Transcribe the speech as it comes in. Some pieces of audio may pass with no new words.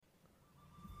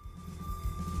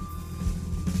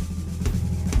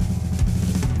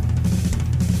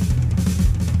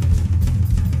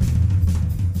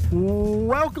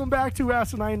welcome back to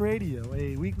Asinine Radio,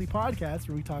 a weekly podcast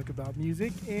where we talk about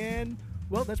music, and,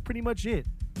 well, that's pretty much it.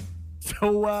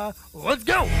 So, let's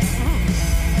go!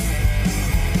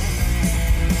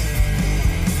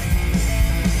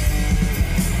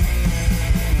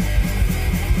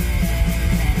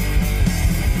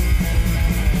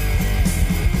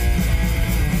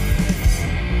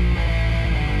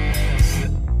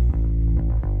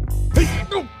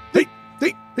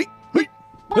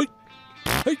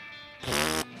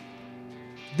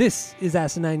 This is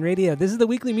Asinine Radio. This is the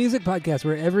weekly music podcast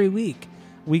where every week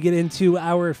we get into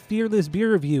our fearless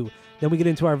beer review. Then we get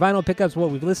into our vinyl pickups, what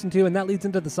we've listened to, and that leads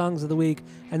into the songs of the week.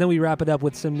 And then we wrap it up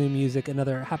with some new music and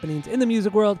other happenings in the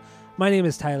music world. My name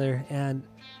is Tyler, and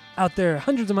out there,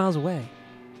 hundreds of miles away,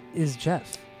 is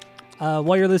Jeff.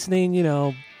 While you're listening,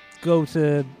 go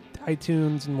to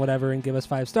iTunes and whatever and give us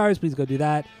 5 stars. Please go do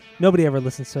that. Nobody ever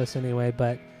listens to us anyway,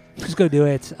 but just go do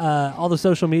it. All the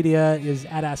social media is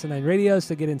at Asinine Radio,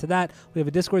 so get into that. We have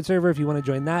a Discord server. If you want to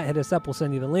join that, hit us up. We'll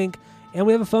send you the link. And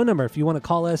we have a phone number. If you want to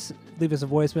call us, leave us a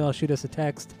voicemail, shoot us a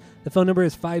text. The phone number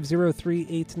is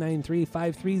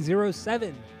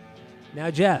 503-893-5307.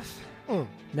 Now, Jeff,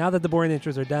 now that the boring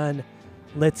intros are done,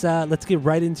 let's get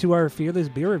right into our Fearless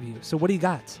Beer Review. So what do you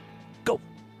got? Go.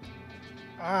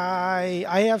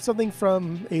 I have something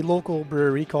from a local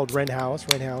brewery called Wren House.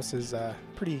 Wren House is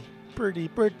pretty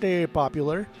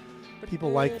popular.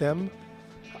 People like them.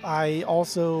 I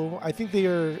think they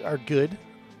are good.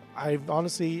 I've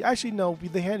honestly, no,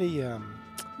 they had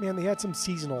they had some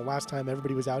seasonal last time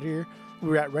everybody was out here. We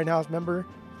were at Wren House, remember?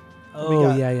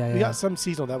 Yeah. We got some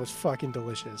seasonal that was fucking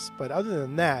delicious. But other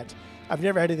than that, I've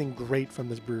never had anything great from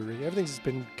this brewery. Everything's just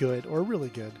been good or really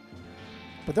good.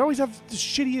 But they always have the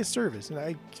shittiest service, and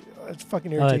it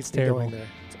fucking irritates me going there.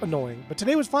 It's annoying. But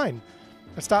today was fine.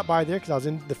 I stopped by there because I was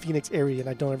in the Phoenix area, and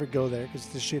I don't ever go there because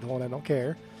it's a shithole and I don't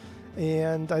care.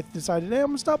 And I decided, hey, I'm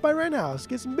going to stop by Wren House,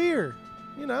 get some beer,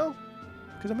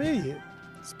 because I'm an idiot.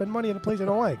 Spend money at a place I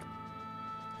don't like.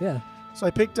 Yeah. So I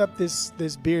picked up this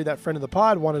beer that friend of the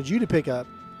pod wanted you to pick up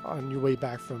on your way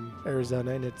back from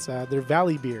Arizona, and it's their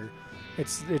Valley beer.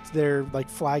 It's their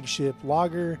flagship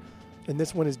lager, and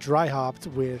this one is dry hopped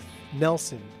with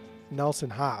Nelson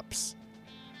hops.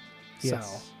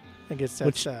 Yes. So I guess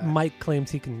that's, which Mike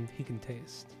claims he can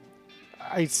taste.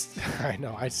 I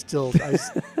know. I just don't.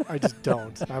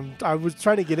 I was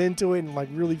trying to get into it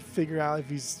and really figure out if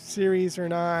he's serious or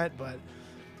not, but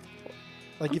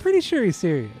I'm pretty sure he's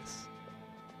serious.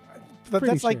 But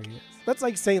that's like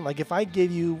saying if I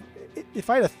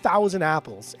had 1,000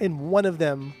 apples and one of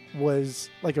them was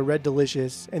like a Red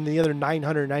Delicious and the other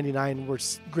 999 were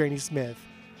Granny Smith,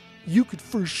 you could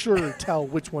for sure tell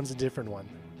which one's a different one.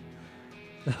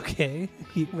 Okay.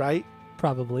 Right?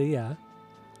 Probably, yeah.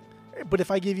 But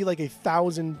if I gave you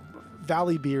 1,000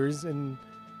 Valley beers and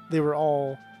they were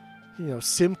all,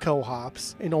 Simcoe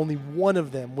hops and only one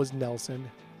of them was Nelson,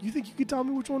 you think you could tell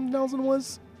me which one Nelson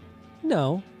was?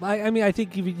 No. I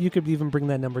think you could even bring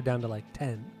that number down to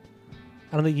 10.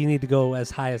 I don't think you need to go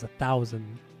as high as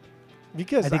 1,000.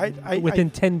 Because within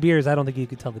 10 beers, I don't think you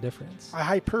could tell the difference.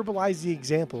 I hyperbolize the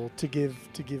example to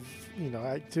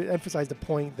emphasize the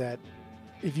point that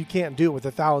if you can't do it with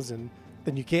 1,000,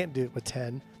 then you can't do it with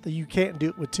 10. Then you can't do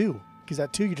it with 2, because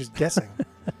at 2 you're just guessing.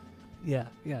 Yeah,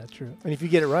 true. And if you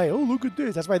get it right, look at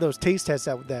this. That's why those taste tests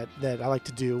that I like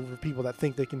to do for people that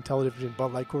think they can tell the difference between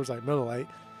Bud Light, Coors Light, Miller Lite.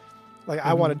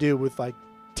 I want to do with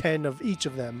 10 of each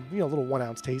of them, little 1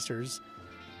 ounce tasters.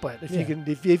 But if you can,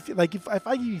 if I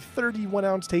give you 30 1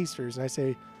 ounce tasters and I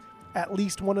say at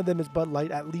least one of them is Bud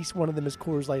Light, at least one of them is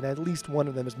Coors Light, and at least one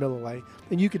of them is Miller Lite,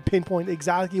 and you could pinpoint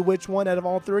exactly which one out of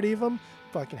all 30 of them,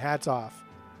 fucking hats off.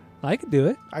 I could do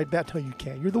it. I bet no, you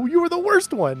can't. You were the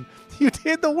worst one. You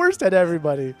did the worst at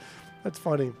everybody. That's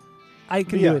funny. I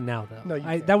can do it now, though. No, you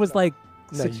can't. That was 6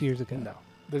 years ago. No,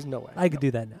 there's no way. I could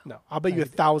do that now. No, I'll bet you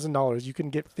 $1,000 you can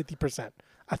get 50%.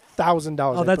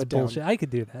 $1,000. Oh, that's bullshit. I could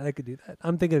do that.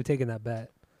 I'm thinking of taking that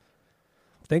bet.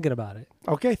 I'm thinking about it.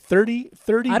 Okay, 30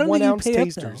 1 ounce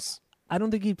tasters. I don't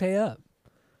think you'd pay up.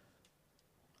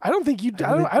 I don't think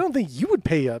you would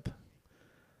pay up.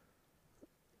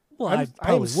 Well,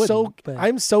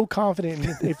 I'm so confident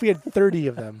if we had 30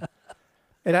 of them,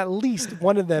 and at least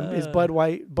one of them is Bud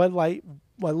Light,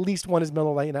 well, at least one is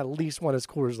Miller Lite, and at least one is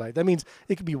Coors Light. That means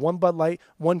it could be one Bud Light,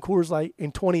 one Coors Light,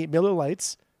 and 28 Miller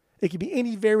Lights. It could be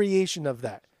any variation of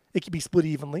that. It could be split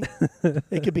evenly.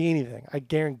 It could be anything. I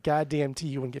guarantee goddamn to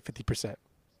you wouldn't get 50%.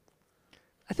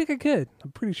 I think I could. I'm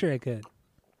pretty sure I could.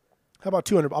 How about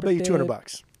 200? I'll bet you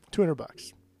 $200.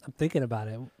 $200. I'm thinking about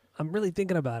it. I'm really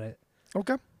thinking about it.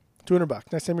 Okay.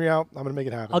 $200. Next time you're out, I'm gonna make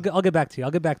it happen. I'll get back to you.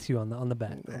 I'll get back to you on the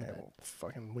bet.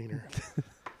 Fucking wiener.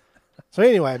 So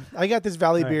anyway, I got this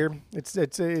Valley All right. beer.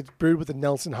 It's brewed with the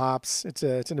Nelson hops. It's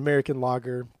an American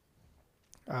lager.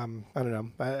 I don't know.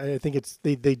 I think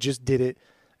they just did it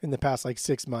in the past like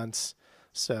 6 months.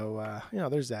 So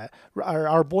there's that.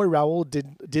 Our boy Raul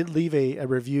did leave a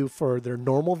review for their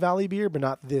normal Valley beer, but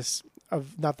not this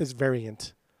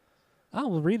variant. Oh,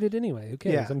 we'll read it anyway. Who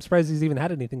cares? Yeah. I'm surprised he's even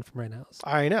had anything from Red House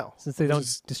I know, since they Which don't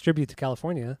is- distribute to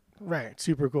California. Right,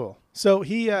 super cool. So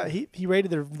he rated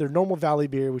their normal Valley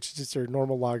beer, which is just their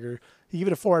normal lager. He gave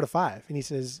it a 4 out of 5, and he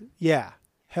says, "Yeah,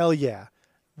 hell yeah,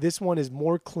 this one is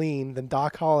more clean than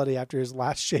Doc Holliday after his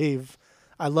last shave.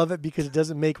 I love it because it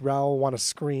doesn't make Raul want to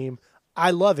scream.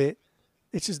 I love it.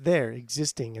 It's just there,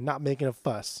 existing and not making a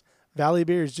fuss. Valley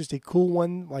beer is just a cool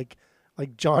one, like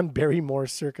John Barrymore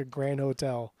circa Grand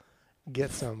Hotel. Get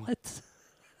some." What?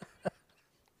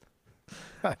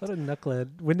 What a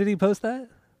knucklehead. When did he post that?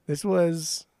 This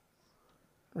was.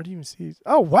 Where do you even see?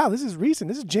 Oh wow, this is recent.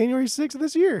 This is January 6th of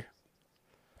this year.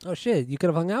 Oh shit! You could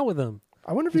have hung out with him.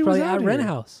 I wonder if He's he was probably out at here. Rent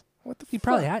House. What the He fuck,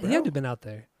 probably had. He bro? had to have been out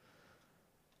there.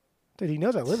 Dude, he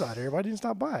knows I live out here. Why didn't he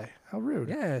stop by? How rude.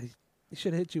 Yeah, he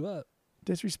should have hit you up.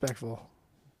 Disrespectful.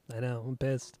 I know. I'm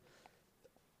pissed.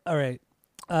 All right.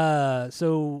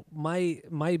 So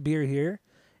my beer here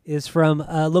is from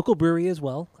a local brewery as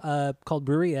well, called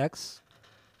Brewery X,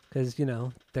 because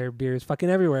their beer is fucking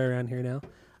everywhere around here now.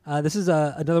 This is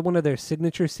another one of their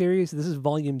signature series. This is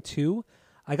volume 2.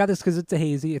 I got this because it's a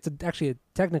hazy. It's actually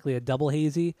technically a double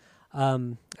hazy,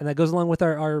 and that goes along with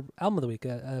our album of the week,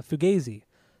 Fugazi.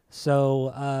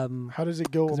 So How does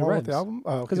it go 'Cause it along with the rhymes. album?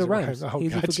 Oh, because it rhymes, Oh, hazy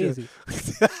gotcha.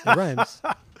 Fugazi. It rhymes.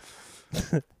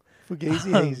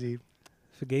 Fugazi hazy.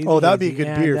 Fugazi. Oh, that would be a hazy.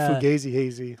 good beer. And, Fugazi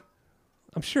hazy.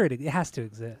 I'm sure it has to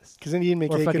exist. Because then Ian Or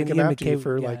McKay fucking couldn't come Ian after you McKay,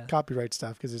 for yeah. like copyright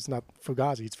stuff because it's not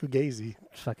Fugazi, it's Fugazi.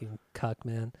 Fucking cuck,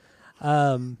 man.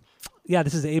 Yeah,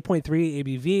 this is 8.3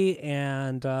 ABV,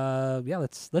 and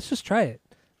let's just try it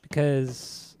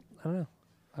because I don't know.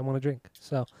 I want to drink.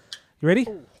 So, you ready?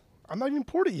 I'm not even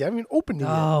poured it yet. I haven't even opened it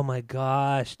yet. Oh my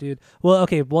gosh, dude. Well,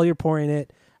 okay. While you're pouring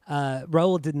it,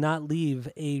 Raul did not leave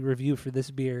a review for this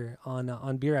beer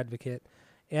on Beer Advocate,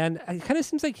 and it kind of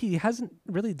seems like he hasn't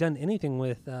really done anything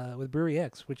with Brewery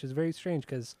X, which is very strange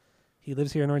because he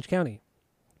lives here in Orange County.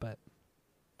 But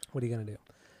what are you gonna do?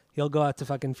 He'll go out to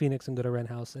fucking Phoenix and go to Rent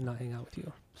House and not hang out with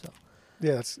you. So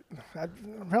Yeah,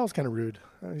 Raul's kind of rude.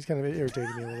 He's kind of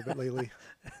irritated me a little bit lately.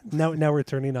 now we're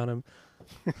turning on him.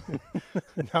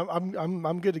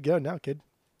 I'm good to go now, kid.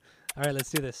 All right, let's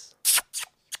do this.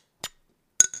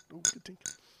 Ooh, good tink.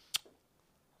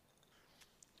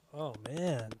 Oh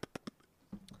man.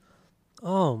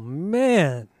 Oh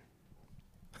man.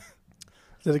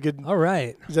 Is that a good? All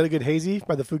right. Is that a good hazy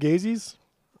by the Fugazis?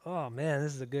 Oh man,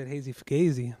 this is a good hazy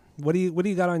fugazi. What do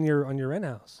you got on your Rent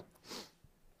House?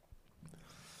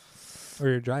 Or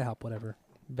your dry hop, whatever.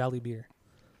 Valley beer.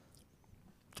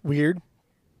 Weird.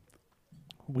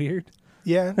 Weird.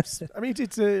 Yeah, I mean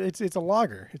it's a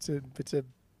lager. It's a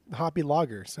hoppy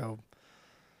lager. So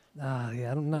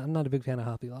Yeah, I'm not a big fan of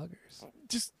hoppy lagers.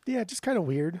 just kind of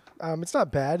weird. It's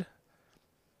not bad.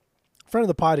 Friend of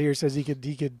the pod here says he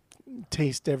could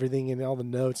taste everything and all the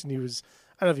notes, and I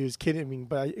don't know if he was kidding me,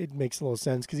 but it makes a little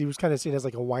sense because he was kind of saying it has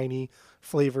like a winey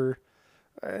flavor,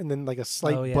 and then like a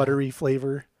slight Oh, yeah. buttery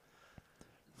flavor.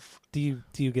 Do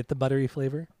you get the buttery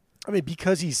flavor? I mean,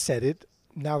 because he said it.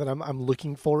 Now that I'm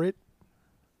looking for it.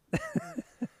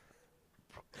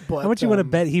 But How much you want to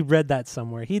bet he read that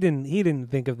somewhere? He didn't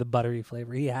think of the buttery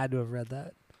flavor. He had to have read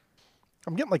that.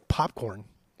 I'm getting like popcorn,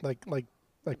 like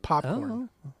popcorn.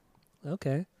 Oh,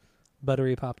 okay.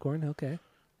 Buttery popcorn. Okay.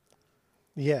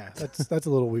 Yeah, that's a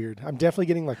little weird. I'm definitely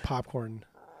getting like popcorn.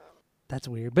 That's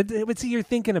weird. But see, you're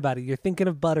thinking about it. You're thinking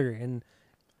of butter, and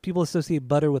people associate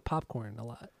butter with popcorn a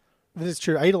lot. This is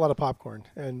true. I eat a lot of popcorn,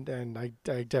 and I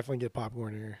definitely get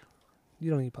popcorn here.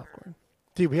 You don't eat popcorn.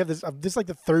 Dude, we have this. This is like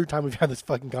the third time we've had this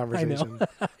fucking conversation.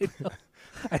 I know.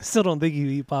 I still don't think you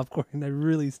eat popcorn. I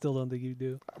really still don't think you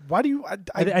do. Why do you?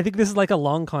 I think this is like a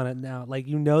long con now. Like,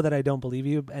 you know that I don't believe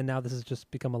you, and now this has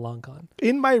just become a long con.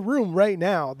 In my room right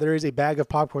now, there is a bag of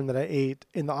popcorn that I ate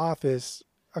in the office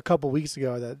a couple weeks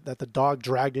ago that the dog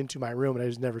dragged into my room, and I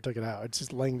just never took it out. It's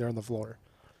just laying there on the floor.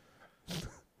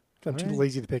 I'm too Alright.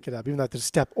 lazy to pick it up, even though I have to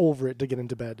step over it to get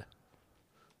into bed.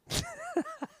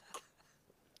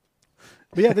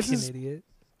 But yeah, this Fucking is idiot.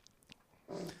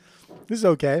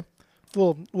 okay. It's a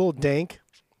little dank,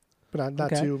 but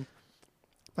not Okay. too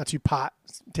pot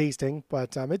tasting.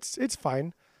 But it's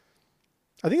fine.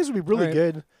 I think this would be really Alright.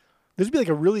 good. This would be like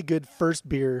a really good first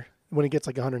beer when it gets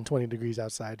like 120 degrees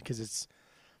outside because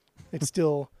It's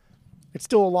still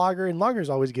a lager, and lager is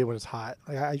always good when it's hot.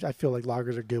 Like I feel like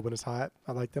lagers are good when it's hot.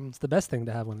 I like them. It's the best thing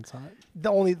to have when it's hot.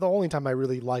 The only time I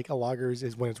really like a lager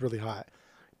is when it's really hot.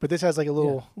 But this has like a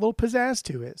little pizzazz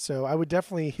to it. So I would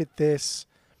definitely hit this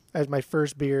as my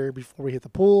first beer before we hit the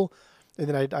pool. And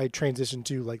then I transition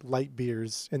to like light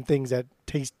beers and things that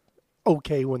taste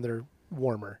okay when they're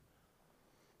warmer.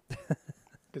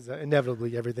 Because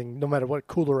inevitably everything, no matter what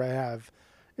cooler I have,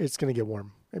 it's going to get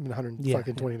warm. I mean,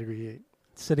 120 degree heat.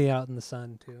 Sitting out in the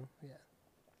sun too.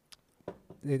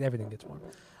 Yeah. Everything gets warm.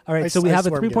 All right, so we have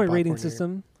a 3-point rating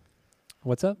system.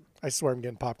 What's up? I swear I'm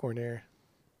getting popcorn here.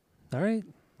 All right.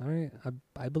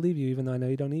 I believe you, even though I know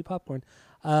you don't eat popcorn.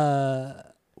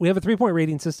 We have a 3-point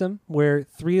rating system where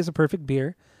 3 is a perfect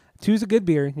beer, 2 is a good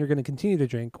beer, you're going to continue to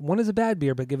drink. 1 is a bad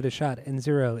beer, but give it a shot, and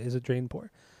 0 is a drain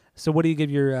pour. So what do you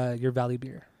give your Valley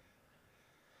beer?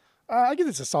 I give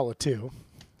this a solid 2.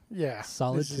 Yeah.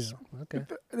 Solid 2. Okay.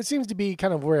 It seems to be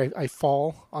kind of where I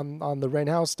fall on the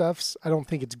Renhouse stuffs. I don't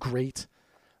think it's great,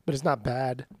 but it's not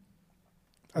bad.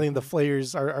 I think the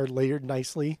flavors are layered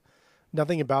nicely.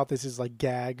 Nothing about this is like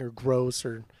gag or gross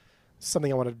or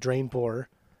something I want to drain pour,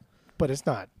 but it's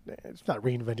not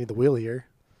reinventing the wheel here.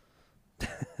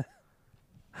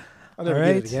 I'll never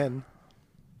get it again.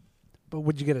 But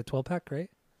would you get a 12-pack, right?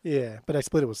 Yeah, but I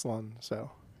split it with Slun,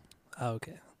 so. Oh,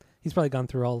 okay. He's probably gone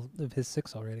through all of his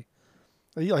 6 already.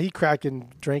 He cracked and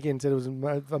drank it and said it was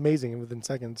amazing within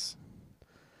seconds.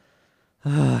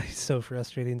 He's so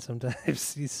frustrating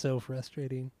sometimes. He's so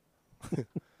frustrating.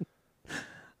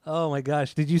 Oh my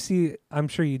gosh. Did you see, I'm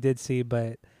sure you did see,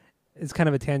 but it's kind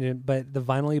of a tangent, but the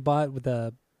vinyl he bought with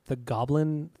the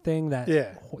Goblin thing,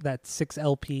 that 6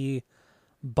 LP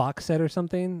box set or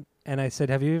something. And I said,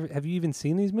 have you even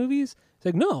seen these movies? He's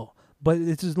like, no, but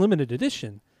it's just limited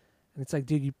edition. And it's like,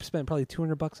 dude, you spent probably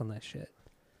 $200 on that shit.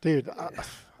 Dude,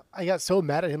 I got so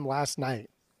mad at him last night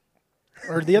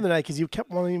or the other night because you kept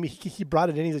wanting me. He brought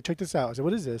it in. He's like, check this out. I said,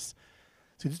 what is this?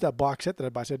 So just that box set that I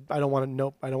bought. I said, I don't want to.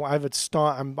 Nope. I don't. I have it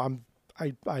staunch.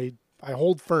 I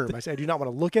hold firm. I said, I do not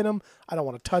want to look at them. I don't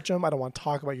want to touch them. I don't want to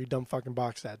talk about your dumb fucking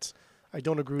box sets. I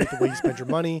don't agree with the way you spend your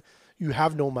money. You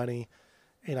have no money,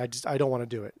 and I don't want to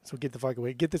do it. So get the fuck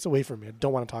away. Get this away from me. I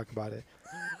don't want to talk about it.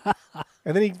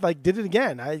 And then he like did it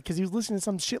again. Because he was listening to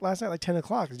some shit last night, like 10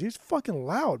 o'clock. Dude, it's fucking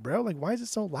loud, bro. Like, why is it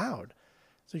so loud?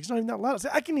 So it's not even that loud. I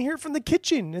said, I can hear it from the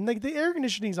kitchen, and like the air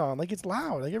conditioning's on. Like it's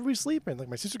loud. Like everybody's sleeping. Like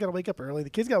my sister got to wake up early. The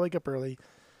kids got to wake up early.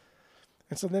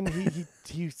 And so then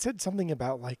he said something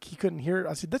about like he couldn't hear it.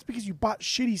 I said, that's because you bought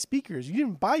shitty speakers. You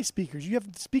didn't buy speakers. You have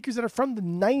speakers that are from the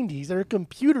 90s. That are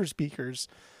computer speakers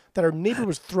that our neighbor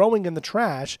was throwing in the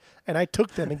trash, and I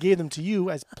took them and gave them to you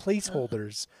as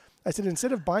placeholders. I said,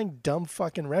 instead of buying dumb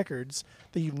fucking records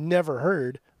that you've never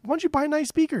heard, why don't you buy nice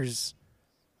speakers?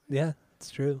 Yeah, it's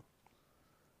true.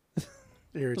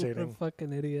 Irritating. What a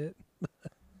fucking idiot.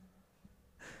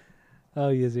 Oh,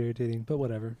 he is irritating, but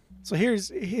whatever. So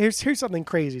here's something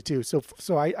crazy too. So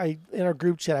I in our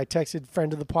group chat I texted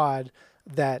friend of the pod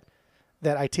that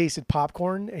I tasted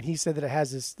popcorn, and he said that it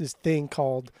has this thing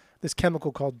called this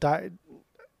chemical called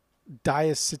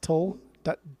diacetyl,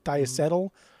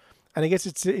 and I guess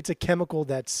it's a chemical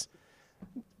that's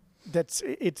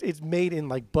made in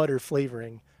like butter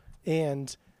flavoring,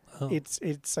 and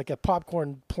it's like a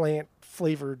popcorn plant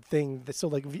flavored thing. So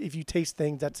like if you taste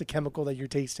things, that's a chemical that you're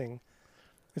tasting.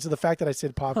 And so the fact that I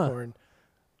said popcorn,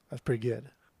 that's pretty good.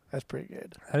 That's pretty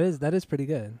good. That is pretty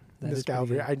good. This guy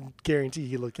over here, I guarantee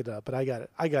he looked it up, but I got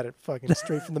it fucking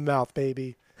straight from the mouth,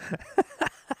 baby.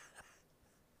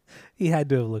 He had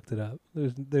to have looked it up.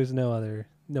 There's no other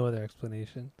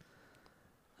explanation.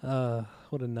 What a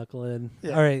knucklehead.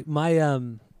 Yeah. All right, my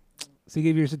so you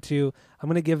gave yours a 2. I'm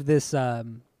gonna give this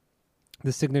the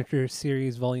Signature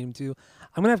Series Volume 2.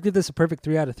 I'm gonna have to give this a perfect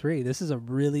 3 out of 3. This is a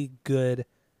really good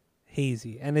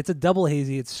hazy, and it's a double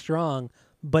hazy. It's strong,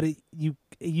 but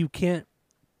you can't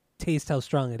taste how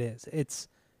strong it is. It's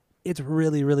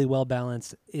really, really well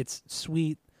balanced. It's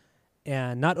sweet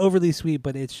and not overly sweet,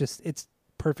 but it's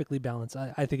perfectly balanced.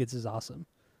 I think it's awesome.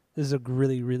 This is a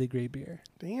really, really great beer.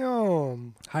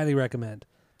 Damn. Highly recommend.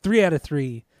 3 out of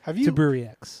 3 to Brewery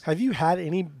X. Have you had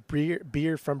any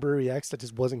beer from Brewery X that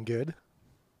just wasn't good?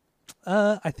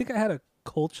 I think I had a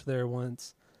Kolsch there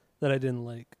once that I didn't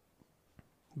like.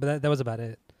 But that was about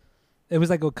it. It was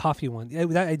like a coffee one.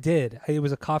 I did. It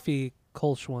was a coffee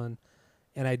Kolsch one,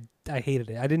 and I hated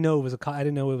it. I didn't know it was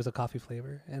a coffee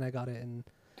flavor, and I got it and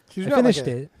I finished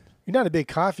it. You're not a big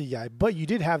coffee guy, but you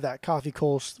did have that coffee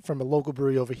Kolsch from a local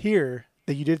brewery over here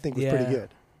that you did think was pretty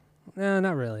good. No,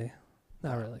 not really.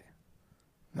 Not really.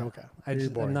 No. Okay.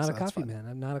 I'm not a coffee man.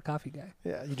 I'm not a coffee guy.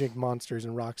 Yeah, you drink Monsters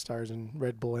and Rockstars and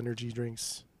Red Bull energy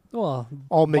drinks. Well,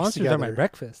 all mixed monsters together. are my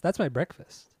breakfast. That's my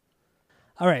breakfast.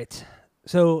 All right.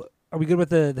 So are we good with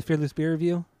the Fearless Beer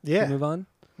review? Yeah. Can we move on?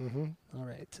 Mm-hmm. All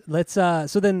right. Let's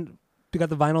so then we got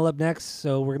the vinyl up next,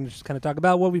 so we're going to just kind of talk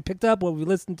about what we picked up, what we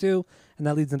listened to, and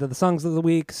that leads into the songs of the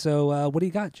week. So what do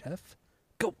you got, Jeff?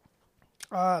 Go.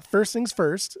 First things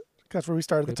first. That's where we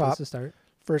start at the Great place top. to start.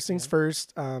 First things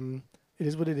first. It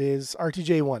is what it is.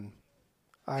 RTJ1.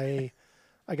 I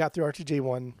got through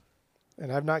RTJ1,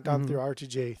 and I've not gone through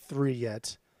RTJ3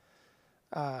 yet.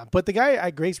 But the guy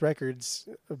at Grace Records,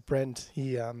 Brent,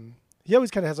 he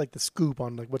always kind of has like the scoop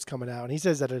on like what's coming out, and he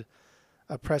says that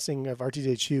a pressing of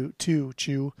RTJ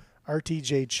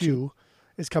Chew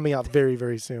is coming out very,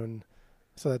 very soon.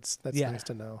 So that's nice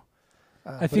to know.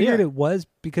 I figured it was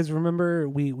because remember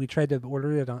we tried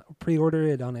to pre-order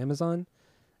it on Amazon,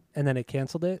 and then it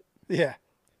canceled it. Yeah.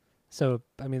 So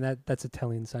I mean that's a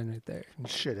telling sign right there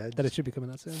Shitheads. that it should be coming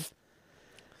out soon.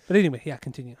 But anyway, yeah,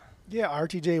 continue. Yeah,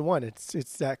 RTJ1.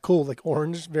 It's that cool like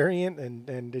orange variant,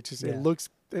 and it just it looks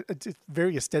it's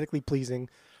very aesthetically pleasing.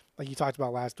 Like you talked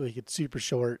about last week, it's super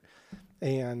short,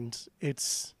 and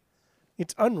it's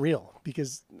unreal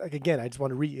because like again, I just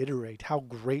want to reiterate how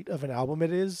great of an album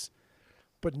it is,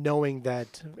 but knowing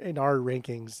that in our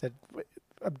rankings that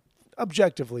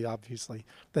objectively, obviously,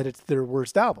 that it's their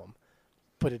worst album,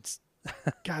 but it's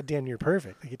goddamn near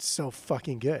perfect. Like it's so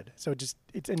fucking good. So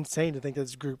it's insane to think that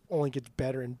this group only gets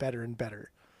better and better and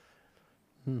better.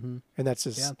 Mm-hmm. And that's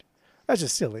just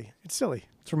silly. It's silly.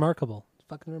 It's remarkable. It's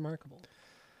fucking remarkable.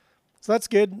 So that's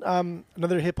good.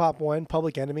 Another hip hop one,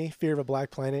 Public Enemy, Fear of a Black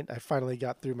Planet. I finally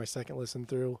got through my second listen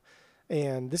through,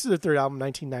 and this is their third album,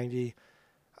 1990.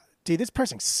 Dude, this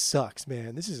pressing sucks,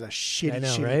 man. This is a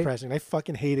shitty right? pressing. I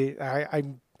fucking hate it.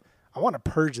 I want to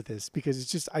purge this because it's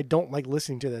just I don't like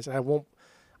listening to this, and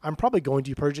I'm probably going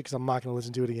to purge it because I'm not going to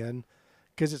listen to it again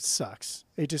because it sucks.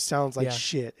 It just sounds like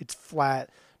shit. It's flat.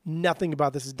 Nothing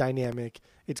about this is dynamic.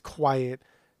 It's quiet.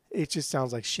 It just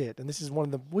sounds like shit. And this is one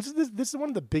of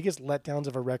the biggest letdowns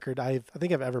of a record I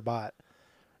think I've ever bought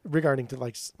regarding to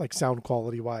like sound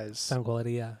quality wise. Sound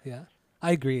quality, yeah.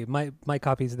 I agree. My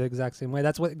copy's the exact same way.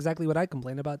 That's exactly what I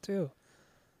complain about too.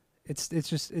 It's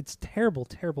terrible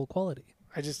quality.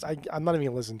 I'm not even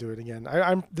gonna listen to it again.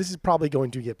 This is probably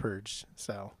going to get purged.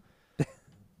 So,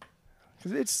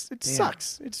 because it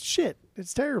sucks. It's shit.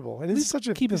 It's terrible. And it's such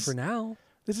a keep it for now.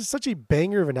 This is such a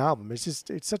banger of an album. It's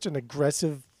such an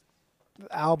aggressive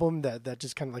album that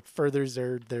just kind of like furthers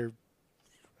their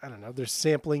I don't know, their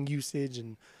sampling usage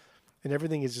and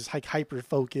everything is just like hyper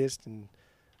focused, and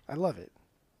I love it.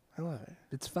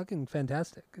 It's fucking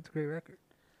fantastic. It's a great record.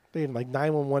 Dude, like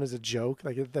 911 is a joke.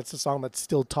 Like that's a song that's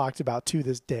still talked about to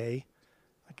this day.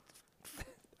 Like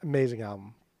amazing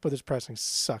album, but this pressing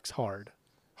sucks hard.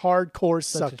 Hardcore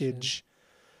suckage.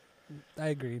 I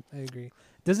agree.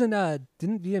 Didn't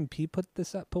VMP put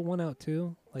one out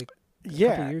too? Like a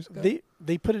couple years ago?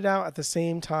 They put it out at the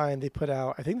same time.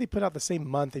 I think they put out the same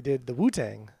month they did the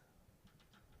Wu-Tang.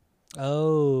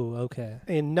 Oh, okay.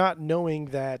 And not knowing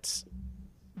that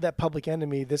Public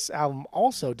Enemy, this album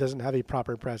also doesn't have a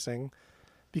proper pressing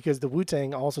because the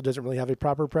Wu-Tang also doesn't really have a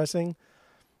proper pressing.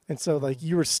 And so like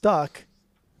you were stuck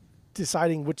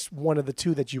deciding which one of the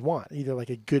two that you want, either like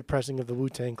a good pressing of the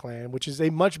Wu-Tang Clan, which is a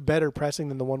much better pressing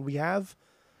than the one we have.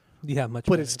 Yeah, much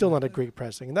but better. It's still not a great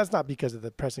pressing. And that's not because of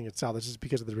the pressing itself. It's just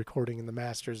because of the recording and the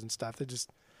masters and stuff. That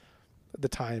just, the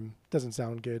time doesn't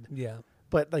sound good. Yeah.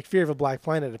 But like Fear of a Black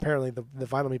Planet, apparently the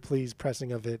Vinyl Me Please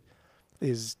pressing of it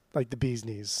is like the bee's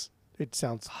knees. It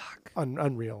sounds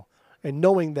unreal. And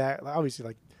knowing that, obviously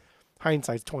like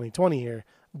hindsight's 20/20 here,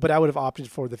 but I would have opted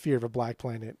for the Fear of a Black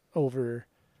Planet over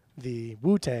the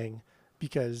Wu-Tang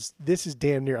because this is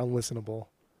damn near unlistenable.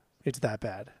 It's that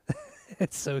bad.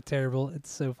 It's so terrible.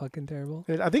 It's so fucking terrible.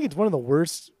 I think it's one of the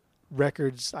worst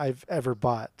records I've ever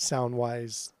bought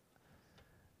sound-wise.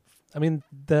 I mean,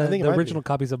 the original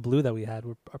copies of Blue that we had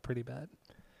are pretty bad.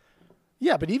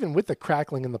 Yeah, but even with the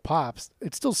crackling and the pops,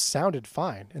 it still sounded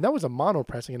fine. And that was a mono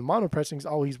pressing, and mono pressings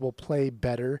always will play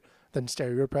better than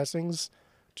stereo pressings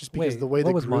just because the way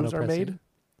the grooves are made.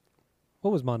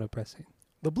 What was mono pressing?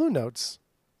 The Blue Notes.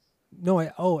 No,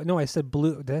 I said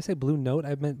Blue. Did I say Blue Note?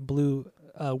 I meant Blue,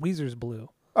 Weezer's Blue.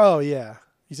 Oh, yeah.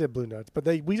 You said Blue Notes, but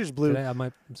Weezer's Blue.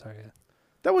 I'm sorry. Yeah.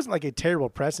 That wasn't like a terrible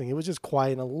pressing. It was just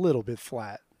quiet and a little bit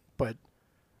flat, but.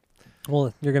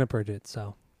 Well, you're going to purge it,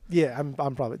 so. Yeah, I'm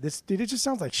probably dude. It just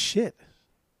sounds like shit.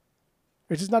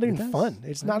 It's just not even fun.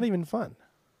 It's not even fun.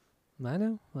 I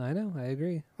know. I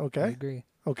agree. Okay. I agree.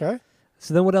 Okay.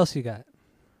 So then, what else you got?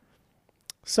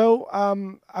 So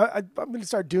I'm going to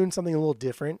start doing something a little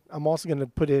different. I'm also going to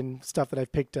put in stuff that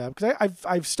I've picked up because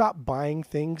I've stopped buying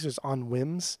things just on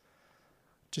whims,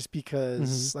 just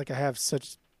because like I have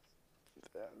such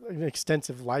an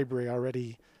extensive library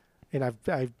already, and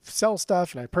I sell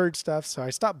stuff and I purge stuff, so I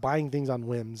stopped buying things on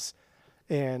whims.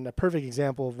 And a perfect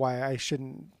example of why I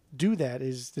shouldn't do that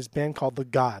is this band called The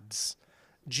Gods,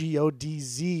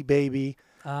 Godz, baby.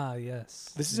 Ah,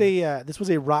 yes. This is this was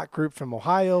a rock group from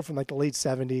Ohio from like the late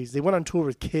 70s. They went on tour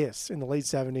with Kiss in the late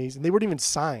 70s, and they weren't even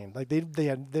signed. Like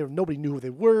nobody knew who they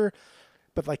were,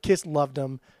 but like Kiss loved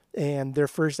them, and their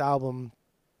first album,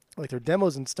 like their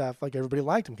demos and stuff, like everybody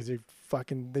liked them because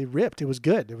they ripped. It was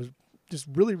good. It was just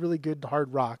really, really good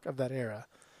hard rock of that era.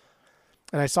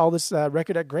 And I saw this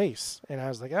record at Grace, and I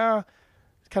was like,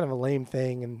 it's kind of a lame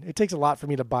thing, and it takes a lot for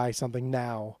me to buy something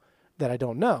now that I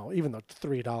don't know, even though it's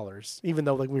 $3. Even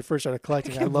though like when we first started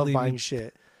collecting, I love buying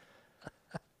shit.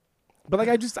 But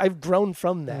like I've grown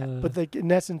from that. But like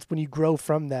in essence, when you grow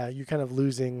from that, you're kind of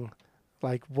losing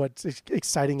like what's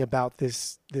exciting about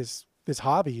this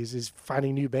hobby is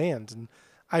finding new bands. And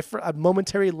for a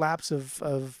momentary lapse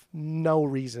of no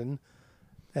reason,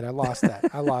 and I lost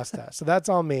that. So that's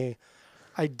on me.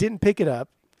 I didn't pick it up,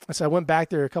 so I went back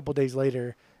there a couple days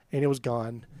later, and it was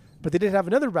gone. But they did have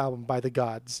another album by The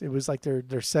Gods. It was like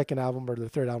their second album or their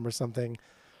third album or something,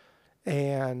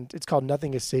 and it's called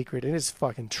Nothing Is Sacred, and it's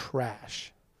fucking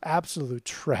trash, absolute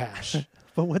trash.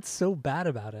 But what's so bad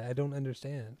about it? I don't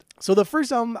understand. So the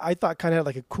first album I thought kind of had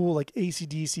like a cool like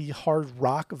AC/DC hard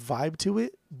rock vibe to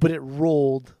it, but it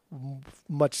rolled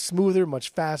much smoother, much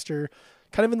faster,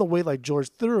 kind of in the way like George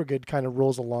Thorogood kind of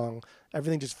rolls along.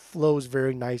 Everything just flows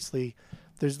very nicely.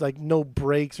 There's like no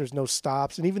breaks, there's no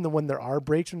stops, and even when there are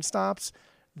breaks and stops,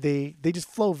 they just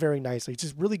flow very nicely. It's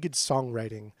just really good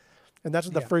songwriting, and that's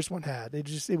what the first one had.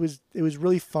 It was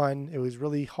really fun. It was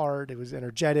really hard. It was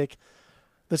energetic.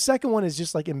 The second one is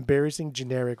just like embarrassing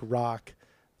generic rock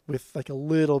with like a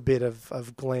little bit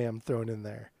of glam thrown in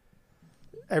there.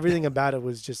 Everything about it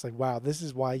was just like, wow, this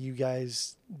is why you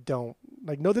guys don't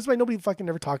like. No, this is why nobody fucking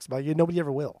ever talks about you. Nobody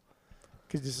ever will,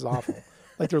 because this is awful.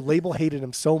 Like their label hated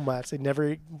them so much they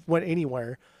never went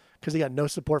anywhere because they got no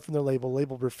support from their label.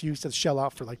 Label refused to shell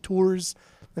out for like tours,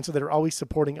 and so they're always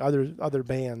supporting other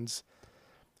bands.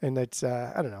 And it's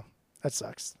I don't know, that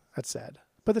sucks. That's sad.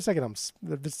 But the second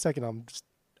album, just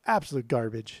absolute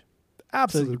garbage,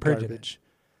 absolute garbage.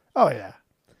 Oh yeah.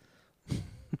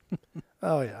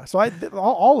 Oh yeah. So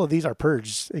all of these are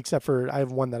purged except for I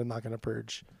have one that I'm not going to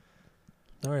purge.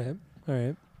 All right.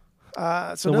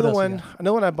 So another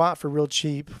one I bought for real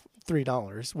cheap,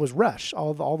 $3, was Rush.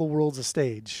 All the World's a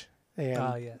Stage.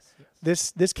 And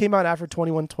yes. This came out after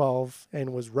 2112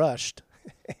 and was rushed.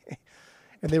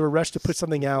 And they were rushed to put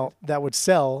something out that would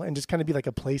sell and just kind of be like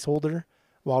a placeholder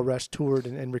while Rush toured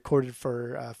and recorded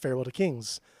for Farewell to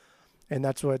Kings. And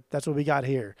that's what we got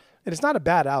here. And it's not a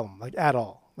bad album, like at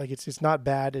all. Like it's not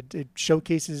bad. It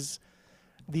showcases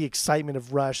the excitement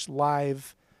of Rush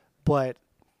live, but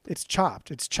it's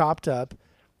chopped. It's chopped up.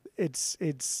 It's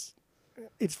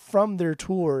from their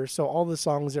tour, so all the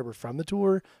songs that were from the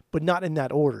tour, but not in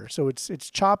that order. So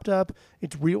it's chopped up.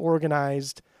 It's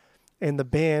reorganized, and the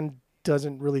band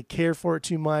doesn't really care for it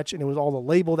too much. And it was all the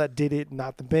label that did it,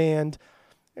 not the band.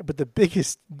 But the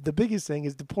biggest thing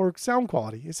is the poor sound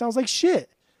quality. It sounds like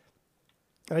shit,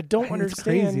 and I don't understand. It's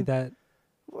crazy that.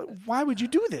 Why would you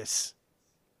do this?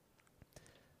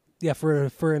 Yeah,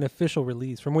 for an official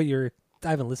release, I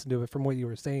haven't listened to it. From what you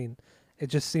were saying, it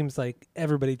just seems like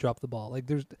everybody dropped the ball. Like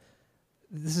this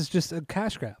is just a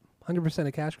cash grab, 100%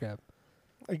 a cash grab.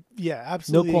 Yeah,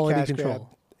 absolutely. No quality cash control. Grab.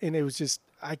 And it was just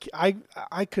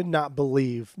I could not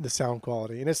believe the sound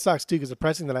quality, and it sucks too because the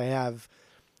pressing that I have,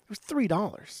 it was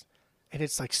 $3, and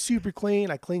it's like super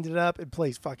clean. I cleaned it up. It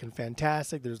plays fucking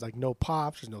fantastic. There's like no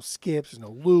pops. There's no skips. There's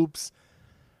no loops.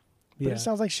 But it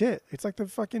sounds like shit. It's like the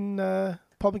fucking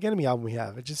Public Enemy album we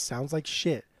have. It just sounds like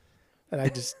shit. And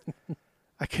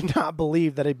I could not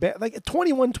believe that like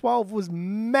 2112 was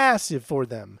massive for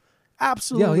them.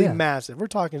 Absolutely massive. We're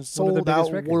talking sold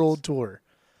out world tour.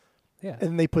 Yeah.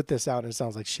 And they put this out and it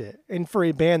sounds like shit. And for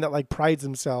a band that like prides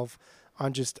themselves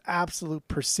on just absolute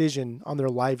precision on their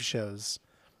live shows,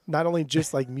 not only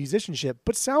just like musicianship,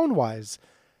 but sound wise,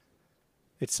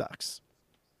 it sucks.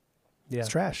 Yeah. It's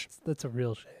trash. That's a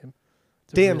real shame.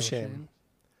 Damn shame.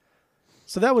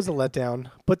 So that was a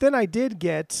letdown. But then I did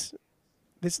get,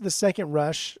 this is the second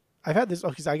Rush. I've had this,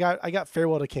 because I got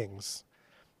Farewell to Kings.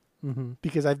 Mm-hmm.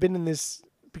 Because I've been in this,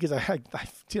 because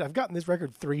I've gotten this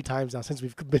record 3 times now since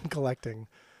we've been collecting.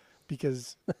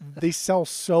 Because they sell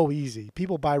so easy.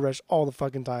 People buy Rush all the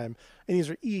fucking time. And these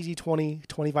are easy $20,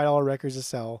 $25 records to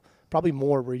sell. Probably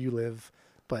more where you live.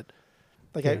 But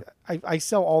Like Yeah. I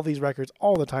sell all these records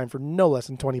all the time for no less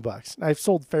than $20. And I've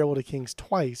sold Farewell to Kings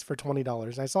twice for $20,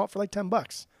 and I saw it for like $10. I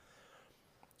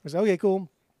was like, okay, cool.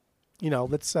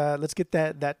 Let's get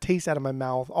that taste out of my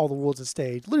mouth. All the World's a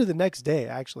Stage. Literally the next day,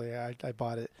 actually, I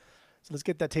bought it. So let's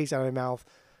get that taste out of my mouth.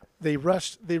 They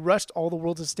rushed All the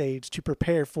World's a Stage to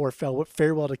prepare for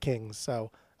Farewell to Kings.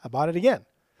 So I bought it again.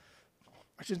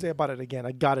 I shouldn't say I bought it again.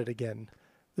 I got it again.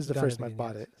 This is the first time I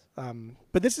bought it.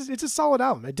 But it's a solid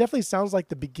album. It definitely sounds like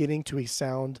the beginning to a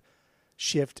sound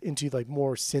shift into like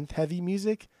more synth heavy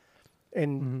music,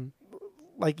 and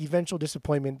like eventual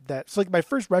disappointment. So like my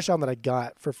first Rush album that I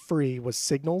got for free was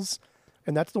Signals,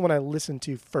 and that's the one I listened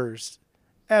to first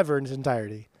ever in its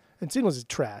entirety. And Signals is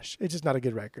trash. It's just not a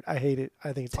good record. I hate it.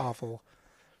 I think it's awful.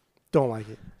 Don't like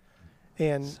it.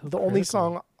 And So the only critical.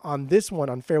 song on this one,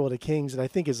 on Farewell to Kings, that I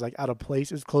think is like out of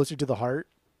place is Closer to the Heart.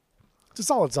 It's a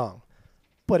solid song,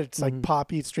 but it's like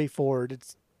poppy, it's straightforward.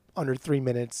 It's under 3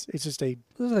 minutes. It's just There's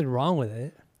nothing wrong with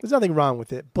it. there's nothing wrong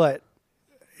with it, but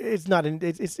it's not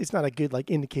a good like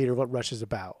indicator of what Rush is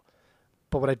about.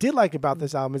 But what I did like about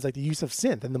this album is like the use of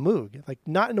synth and the Moog, like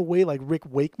not in a way like Rick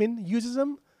Wakeman uses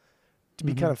them to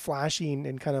be kind of flashy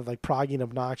and kind of like proggy and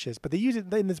obnoxious, but they use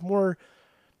it in this more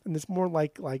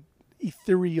like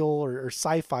ethereal or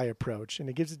sci-fi approach, and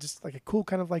it gives it just like a cool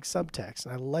kind of like subtext,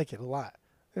 and I like it a lot.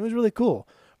 It was really cool.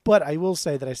 But I will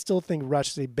say that I still think Rush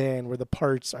is a band where the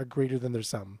parts are greater than their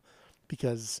sum,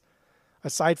 because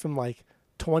aside from like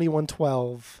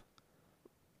 2112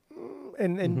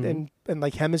 and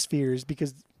like Hemispheres,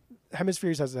 because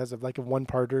Hemispheres has like a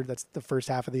one-parter that's the first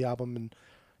half of the album, and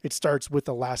it starts with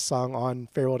the last song on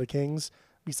Farewell to Kings.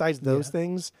 Besides those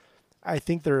things, I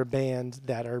think they're a band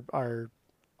that are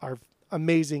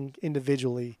amazing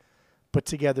individually, but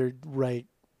together right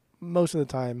most of the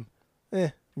time,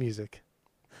 music.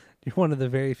 You're one of the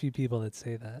very few people that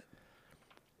say that.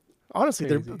 Honestly,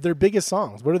 Crazy. their biggest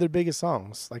songs. What are their biggest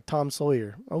songs? Like Tom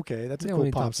Sawyer. Okay, that's a Yeah, cool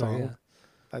only pop Tom Sawyer,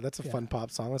 song. That's a Yeah. fun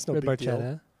pop song. That's no Red big deal.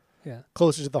 Barchetta. Yeah.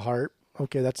 Closer to the Heart.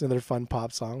 Okay, that's another fun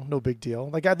pop song. No big deal.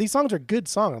 Like these songs are good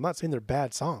songs. I'm not saying they're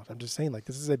bad songs. I'm just saying like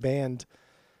this is a band.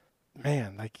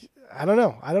 Man, like I don't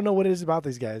know. I don't know what it is about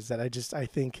these guys that I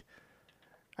think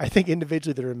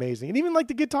individually they're amazing. And even like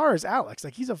the guitarist Alex,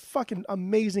 like he's a fucking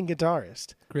amazing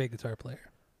guitarist. Great guitar player.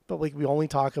 But like we only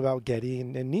talk about Geddy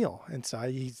and Neil, and so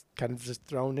he's kind of just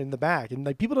thrown in the back, and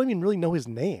like people don't even really know his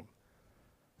name.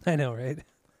 I know, right?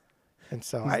 And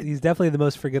so He's definitely the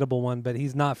most forgettable one, but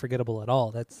he's not forgettable at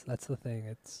all. That's the thing.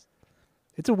 It's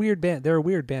a weird band. They're a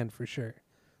weird band for sure.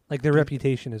 Like their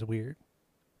reputation is weird.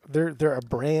 they're a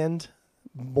brand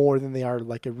more than they are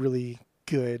like a really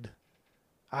good.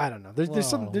 I don't know. There's just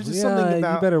something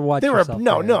about. You better watch They're yourself.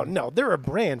 no. They're a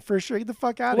brand for sure. Get the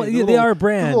fuck out of here. They are a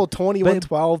brand. The little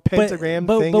 2112 pentagram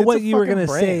thing. But It's what a you were fucking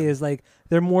gonna say brand. is like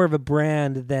they're more of a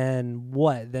brand than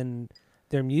what? Than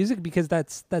their music, because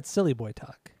that's silly boy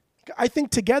talk. I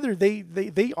think together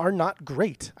they are not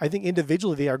great. I think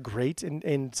individually they are great,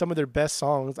 and some of their best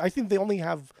songs. I think they only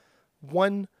have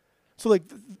one. So like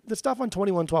the stuff on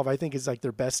 2112, I think is like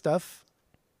their best stuff.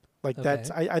 Like Okay.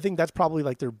 I think that's probably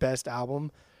like their best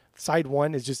album. Side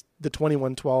one is just the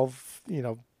 2112,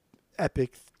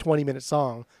 epic 20-minute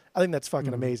song. I think that's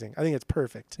fucking amazing. I think it's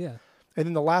perfect. Yeah. And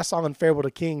then the last song on Farewell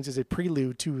to Kings is a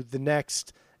prelude to the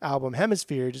next album,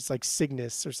 Hemisphere, just like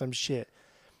Cygnus or some shit.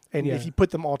 And Yeah. if you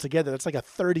put them all together, that's like a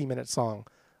 30-minute song.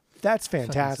 That's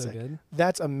fantastic. Fucking so good.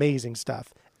 That's amazing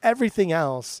stuff. Everything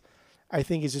else, I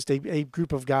think, is just a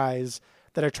group of guys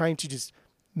that are trying to just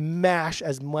mash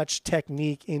as much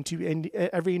technique into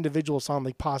every individual song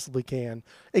they possibly can,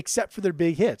 except for their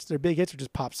big hits. Their big hits are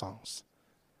just pop songs,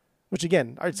 which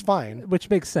again, it's fine. Which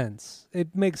makes sense.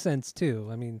 It makes sense too.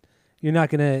 I mean, you're not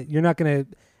gonna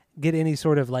get any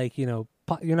sort of like you're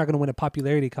not gonna win a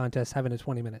popularity contest having a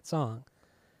 20-minute song.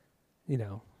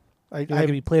 You're not gonna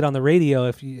be played on the radio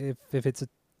if it's a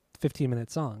 15-minute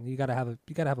song. You gotta have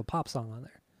a pop song on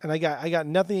there. And I got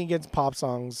nothing against pop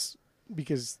songs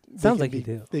because Sounds like you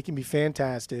do. They can be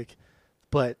fantastic,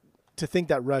 but to think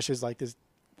that Rush is like these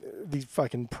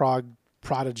fucking prog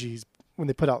prodigies when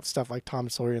they put out stuff like Tom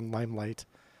Sawyer and Limelight.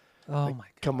 Oh Like, my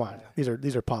god! come on, these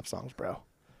are pop songs, bro.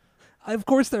 Of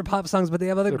course they're pop songs, but they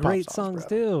have other They're pop great songs, songs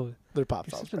bro. too. They're pop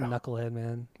You're songs, such a bro. knucklehead,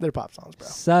 man. They're pop songs, bro.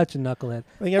 Such a knucklehead.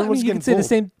 I think everyone's you getting can say the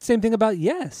fooled. same thing about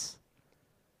Yes.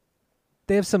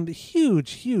 They have some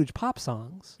huge pop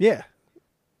songs, Yeah,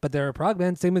 but they're a prog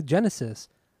band. Same with Genesis.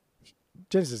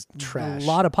 Genesis is trash. A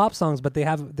lot of pop songs, but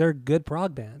they're a good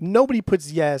prog band. Nobody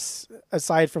puts Yes,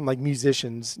 aside from like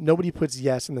musicians, nobody puts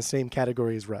Yes in the same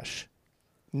category as Rush.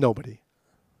 Nobody.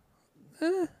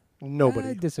 I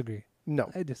Nobody. disagree. No.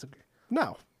 I disagree.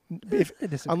 No. If I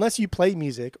disagree. unless you play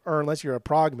music or unless you're a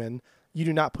progman, you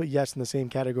do not put Yes in the same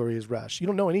category as Rush. You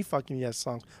don't know any fucking Yes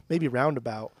songs. Maybe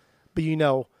Roundabout, but you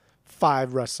know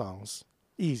 5 Rush songs.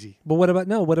 Easy. But what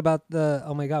about the,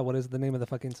 oh my God, what is the name of the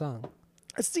fucking song?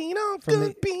 I seen all From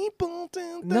good people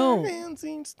turn No. their hands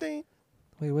in state.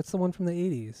 Wait, what's the one from the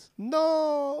 80s?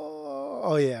 No.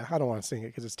 Oh yeah, I don't want to sing it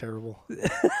because it's terrible.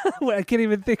 I can't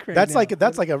even think right That's now.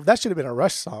 that should have been a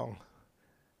Rush song.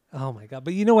 Oh my God.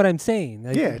 But you know what I'm saying?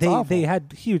 Like, Yeah, it's they awful.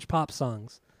 had huge pop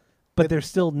songs, but they're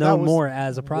still that known was more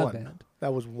as a prog one. band.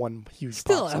 That was one huge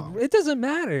Still, pop song. it doesn't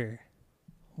matter.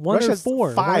 One Rush or has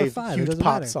four. 5 it huge doesn't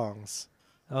pop matter. songs.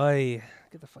 Oy,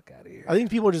 get the fuck out of here. I think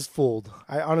people are just fooled.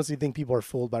 I honestly think people are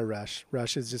fooled by Rush.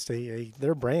 Rush is just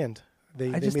their brand. They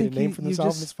I made just a think name you- for you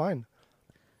themselves. just- And it's fine.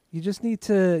 You just need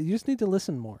to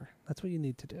listen more. That's what you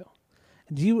need to do.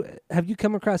 Have you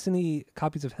come across any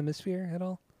copies of Hemisphere at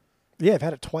all? Yeah, I've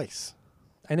had it twice.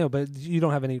 I know, but you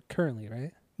don't have any currently,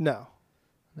 right? No.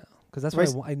 No, because that's Right.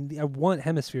 why I want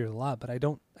Hemisphere a lot, but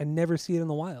I never see it in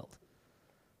the wild.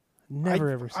 Never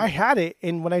ever see I it. had it,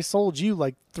 and when I sold you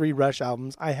like 3 Rush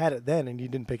albums, I had it then, and you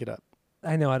didn't pick it up.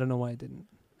 I know. I don't know why I didn't.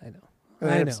 I know. And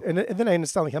I then know. And then I ended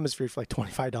up selling Hemisphere for like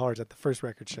 $25 at the first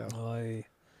record show. Oy.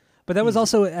 But that was Easy.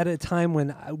 also at a time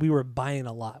when we were buying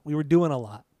a lot. We were doing a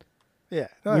lot. Yeah,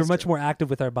 We were much more active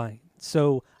with our buying.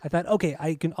 So I thought, okay,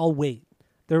 I'll wait.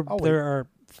 There I'll are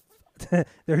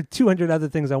 200 other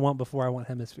things I want before I want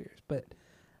Hemispheres. But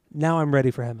now I'm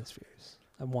ready for Hemispheres.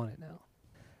 I want it now.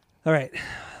 All right.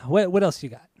 What else you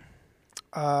got?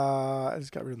 I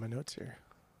just got rid of my notes here.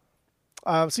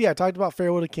 So yeah, I talked about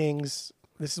Farewell to Kings.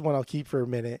 This is one I'll keep for a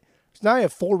minute. So now I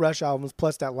have 4 Rush albums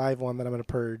plus that live one that I'm going to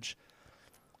purge.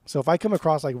 So if I come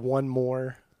across like one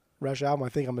more Rush album, I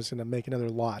think I'm just going to make another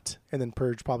lot and then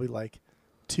purge probably like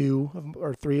 2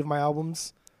 or 3 of my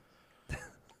albums.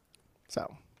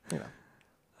 So, you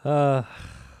know,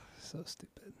 So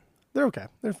stupid. they're okay.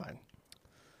 They're fine.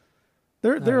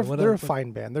 They're right, what a else?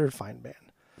 fine band. They're a fine band.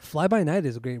 Fly By Night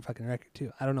is a great fucking record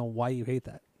too. I don't know why you hate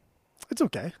that. It's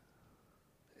okay.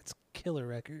 It's a killer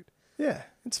record. Yeah,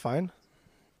 it's fine.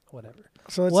 Whatever.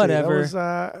 So let's Whatever. see.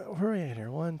 That was, where are we at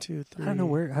here? 1, 2, 3. I don't know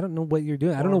where. I don't know what you're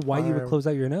doing. I don't know why you would 5. close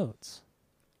out your notes.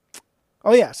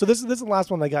 Oh yeah, so this is the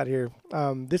last one I got here.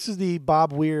 This is the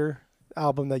Bob Weir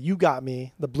album that you got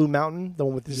me, the Blue Mountain, the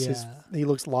one with his he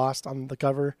looks lost on the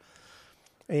cover,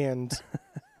 and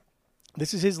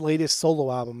this is his latest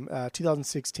solo album,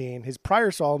 2016. His prior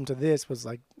solo album to this was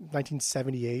like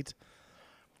 1978,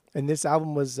 and this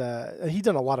album was he'd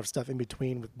done a lot of stuff in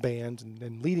between with bands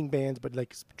and leading bands, but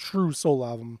like his true solo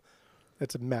album,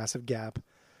 that's a massive gap.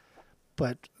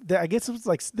 But I guess it was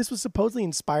like this was supposedly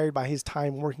inspired by his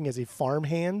time working as a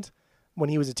farmhand when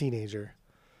he was a teenager.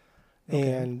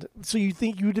 Okay. And so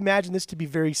you'd imagine this to be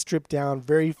very stripped down,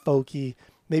 very folky,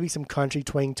 maybe some country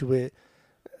twang to it,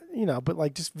 you know, but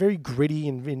like just very gritty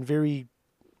and very,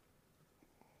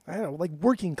 I don't know, like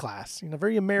working class, you know,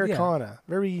 very Americana,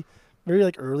 very, very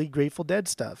like early Grateful Dead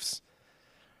stuffs.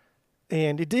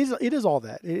 And it is all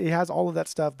that. It has all of that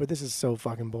stuff, but this is so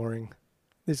fucking boring.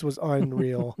 This was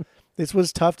unreal. This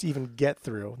was tough to even get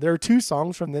through. There are 2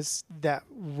 songs from this that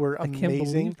were I can't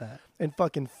amazing believe that. and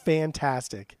fucking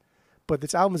fantastic. But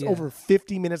this album is Yeah. over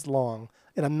 50 minutes long,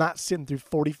 and I'm not sitting through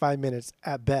 45 minutes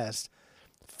at best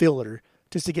filler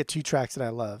just to get 2 tracks that I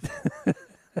love.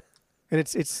 And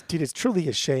it's truly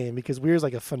a shame because Weir's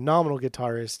like a phenomenal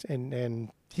guitarist and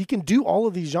he can do all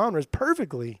of these genres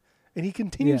perfectly, and he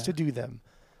continues Yeah. to do them.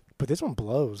 But this one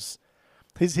blows.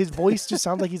 His voice just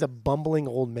sounds like he's a bumbling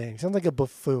old man. He sounds like a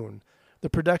buffoon. The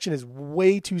production is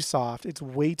way too soft. It's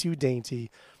way too dainty.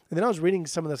 And then I was reading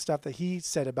some of the stuff that he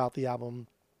said about the album.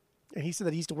 And he said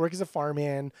that he used to work as a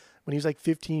farmhand when he was like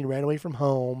 15, ran away from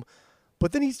home.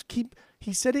 But then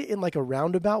he said it in like a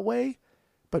roundabout way.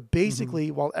 But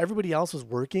basically, while everybody else was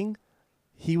working,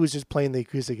 he was just playing the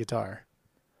acoustic guitar.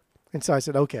 And so I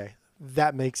said, okay,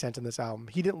 that makes sense in this album.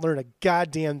 He didn't learn a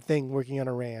goddamn thing working on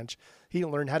a ranch. He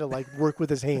didn't learn how to like work with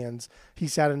his hands. He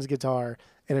sat on his guitar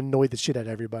and annoyed the shit out of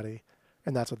everybody.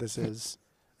 And that's what this is.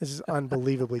 This is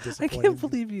unbelievably I disappointing. can't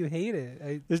believe you hate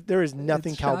it. There is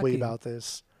nothing It's cowboy shocking. about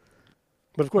this.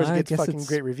 But of course, I it gets guess fucking it's-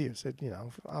 great reviews. It, you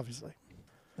know, obviously.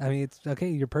 I mean, it's okay.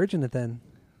 You're purging it then.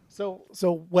 So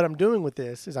what I'm doing with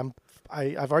this is I've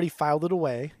already filed it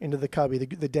away into the cubby,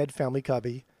 the Dead Family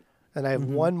cubby, and I have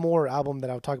one more album that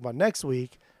I'll talk about next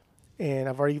week, and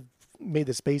I've already made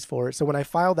the space for it. So when I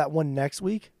file that one next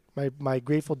week, my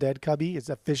Grateful Dead cubby is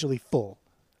officially full.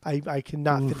 I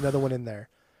cannot fit another one in there.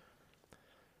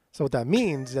 So what that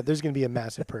means is that there's going to be a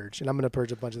massive purge, and I'm going to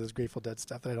purge a bunch of this Grateful Dead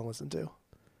stuff that I don't listen to.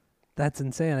 That's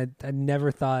insane. I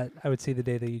never thought I would see the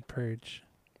day that you'd purge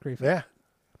Grateful. Yeah.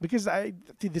 because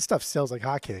dude, this stuff sells like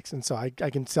hotcakes, and so I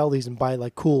can sell these and buy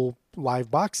like cool live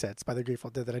box sets by the Grateful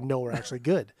Dead that I know are actually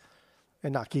good,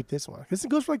 and not keep this one because it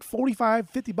goes for like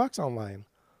 $45-$50 online.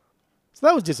 So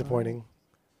that was disappointing.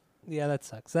 Yeah, that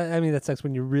sucks. That sucks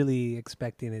when you're really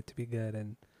expecting it to be good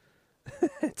and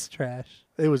it's trash.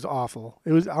 It was awful.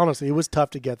 It was honestly, it was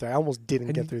tough to get there. I almost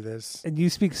didn't get through this. And you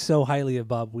speak so highly of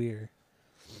Bob Weir.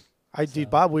 Dude,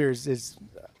 Bob Weir is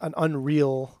an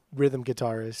unreal rhythm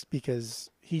guitarist because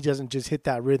he doesn't just hit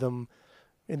that rhythm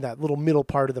in that little middle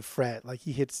part of the fret. Like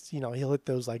he hits, he'll hit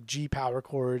those like G power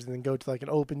chords and then go to like an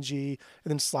open G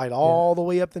and then slide all the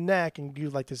way up the neck and do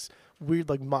like this weird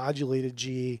like modulated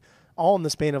G all in the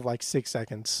span of like 6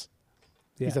 seconds.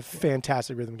 Yeah. He's a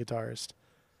fantastic rhythm guitarist.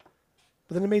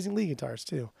 But an amazing lead guitarist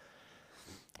too.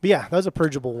 But yeah, that was a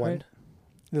purgeable one. Right.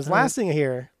 This last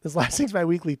thing's my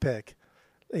weekly pick.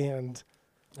 And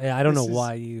yeah, I don't know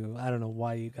why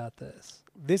you got this.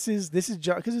 This is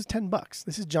John, because it's $10.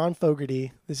 This is John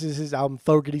Fogerty. This is his album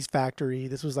Fogerty's Factory.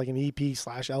 This was like an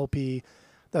EP/LP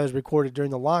that was recorded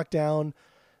during the lockdown.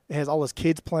 It has all his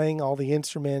kids playing all the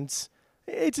instruments.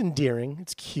 It's endearing.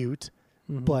 It's cute.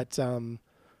 Mm-hmm. But dude,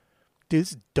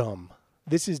 this is dumb.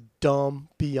 This is dumb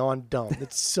beyond dumb.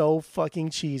 It's so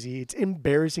fucking cheesy. It's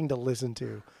embarrassing to listen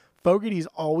to. Fogerty's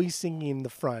always singing in the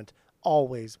front,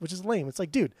 always, which is lame. It's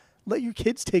like, dude, let your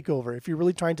kids take over if you're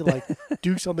really trying to like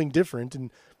do something different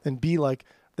and be like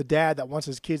the dad that wants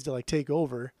his kids to like take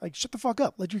over. Like, shut the fuck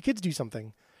up. Let your kids do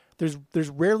something. There's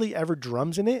rarely ever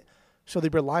drums in it, so they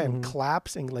rely on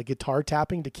claps and like guitar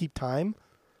tapping to keep time.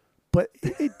 But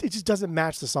it just doesn't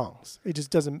match the songs. It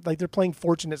just doesn't, like they're playing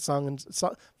Fortunate Son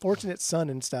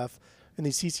and stuff in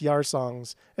these CCR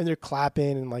songs, and they're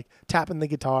clapping and like tapping the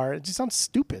guitar. It just sounds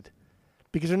stupid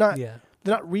because they're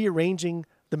not rearranging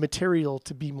the material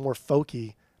to be more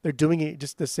folky. They're doing it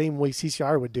just the same way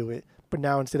CCR would do it, but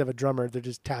now instead of a drummer, they're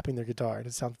just tapping their guitar. And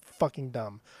it sounds fucking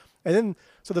dumb. And then,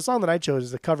 so the song that I chose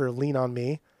is the cover of Lean On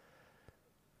Me,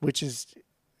 which is,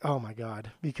 oh my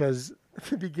God, because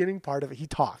the beginning part of it, he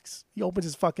talks. He opens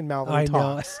his fucking mouth and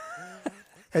talks.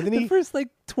 And then the first like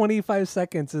 25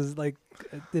 seconds is like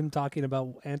them talking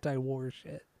about anti-war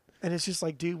shit. And it's just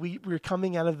like, dude, we're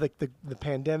coming out of the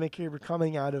pandemic here. We're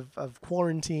coming out of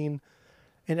quarantine.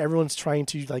 And everyone's trying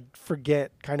to like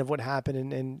forget kind of what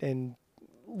happened and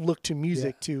look to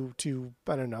music to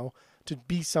I don't know, to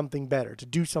be something better, to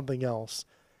do something else.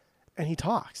 And he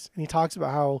talks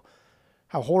about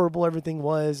how horrible everything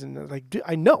was. And like, dude,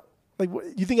 I know. Like,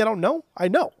 you think I don't know? I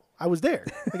know. I was there.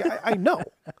 Like, I know.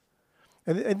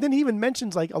 And then he even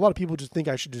mentions like a lot of people just think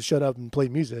I should just shut up and play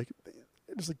music.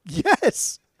 It's like,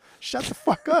 yes, shut the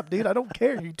fuck up, dude. I don't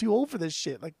care. You're too old for this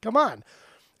shit. Like, come on.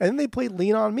 And then they played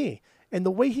Lean On Me. And the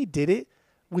way he did it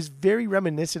was very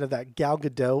reminiscent of that Gal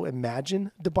Gadot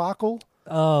Imagine debacle.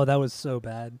 Oh, that was so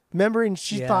bad. Remember? And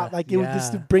she thought like it was this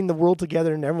to bring the world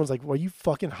together, and everyone's like, well, are you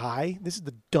fucking high? This is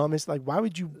the dumbest. Like, why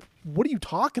would you, what are you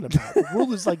talking about? The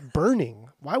world is like burning.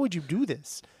 Why would you do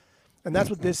this? And that's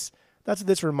what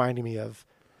this reminded me of.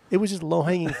 It was just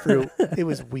low-hanging fruit. It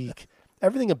was weak.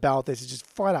 Everything about this is just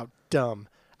flat out dumb.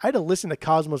 I had to listen to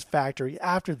Cosmo's Factory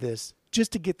after this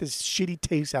just to get this shitty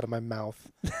taste out of my mouth.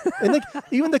 And like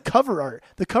even the cover art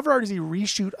is a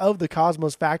reshoot of the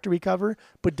Cosmos Factory cover,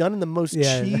 but done in the most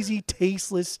cheesy,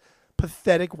 tasteless,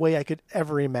 pathetic way I could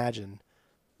ever imagine.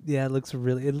 Yeah, it looks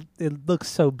really, it looks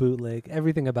so bootleg.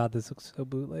 Everything about this looks so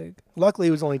bootleg. Luckily,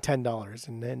 it was only $10,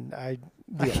 and then I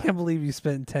can't believe you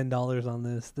spent $10 on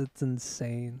this. That's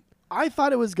insane. I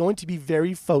thought it was going to be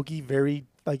very folky, very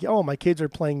like, oh, my kids are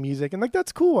playing music, and like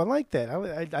that's cool. I like that.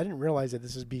 I didn't realize that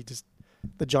this would be just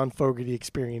the John Fogerty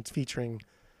experience featuring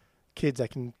kids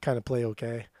that can kind of play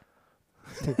okay.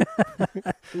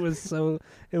 It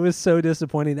was so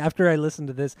disappointing. After I listened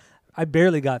to this, I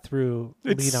barely got through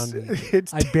Lean On Me.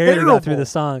 I barely got through the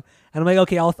song, and I'm like,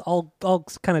 okay, I'll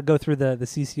kind of go through the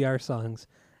CCR songs,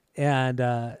 and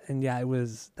yeah, it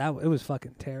was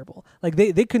fucking terrible. Like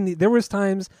they couldn't. There was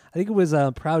times, I think it was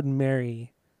Proud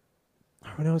Mary.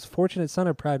 Oh no, it was Fortunate Son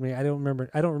or Proud Mary. I don't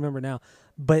remember now,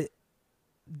 but.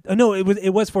 No,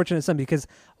 it was Fortunate Son, because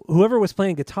whoever was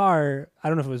playing guitar, I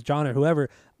don't know if it was John or whoever,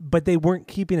 but they weren't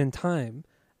keeping in time.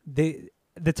 The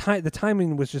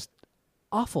timing was just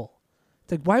awful.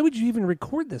 It's like, why would you even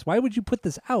record this? Why would you put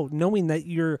this out knowing that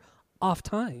you're off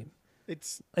time?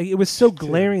 It's like it was so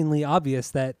glaringly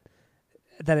obvious that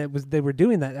they were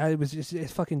doing that.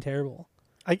 It's fucking terrible.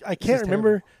 I can't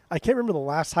remember. I can't remember the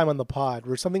last time on the pod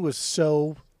where something was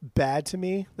so bad to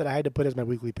me that I had to put it as my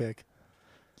weekly pick.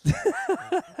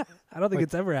 I don't think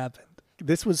it's ever happened.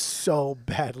 This was so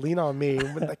bad. Lean On Me.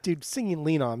 Like, dude, singing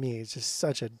Lean On Me is just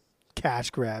such a cash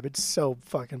grab. It's so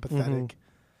fucking pathetic.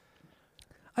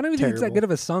 I don't even think it's that terrible. good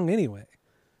of a song anyway.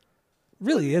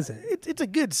 Really isn't. It's a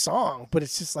good song, but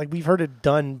it's just like we've heard it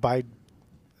done by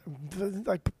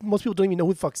like most people don't even know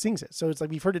who the fuck sings it. So it's like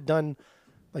we've heard it done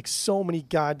like so many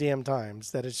goddamn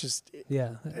times that it's just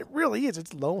Yeah. it really is.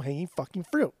 It's low hanging fucking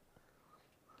fruit.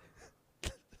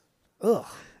 Ugh.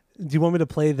 Do you want me to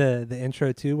play the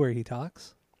intro too, where he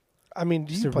talks, I mean,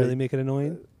 just to really make it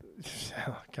annoying?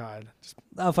 Oh God, just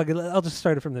Oh fuck it, I'll just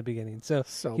start it from the beginning. So,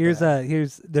 so here's bad.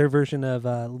 here's their version of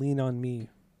 "Lean on Me."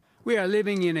 We are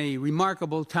living in a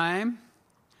remarkable time.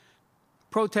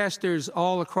 Protesters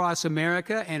all across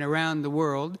America and around the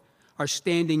world are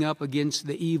standing up against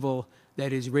the evil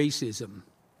that is racism.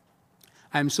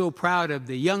 I'm so proud of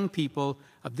the young people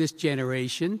of this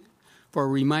generation for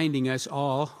reminding us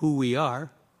all who we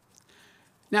are.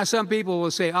 Now, some people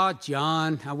will say, "Oh,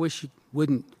 John, I wish you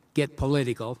wouldn't get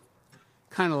political."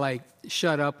 Kind of like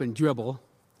shut up and dribble.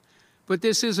 But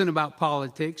this isn't about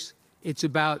politics. It's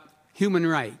about human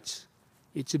rights.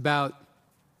 It's about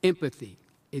empathy.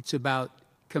 It's about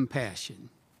compassion.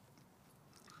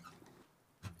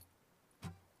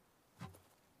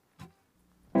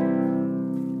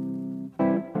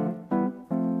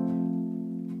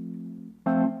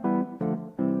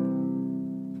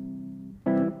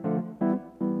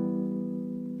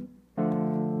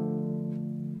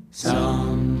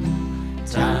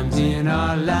 Sometimes in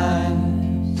our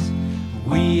lives,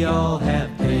 we all have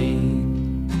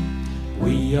pain.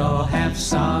 We all have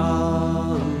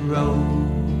sorrow.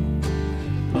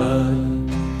 But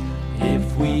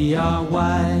if we are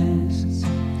wise,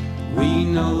 we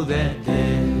know that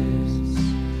there's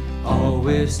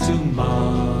always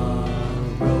tomorrow.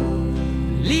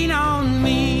 Lean on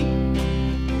me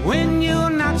when you're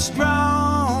not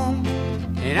strong,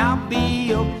 and I'll be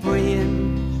your friend.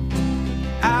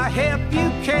 I'll help you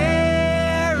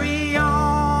carry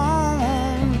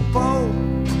on, for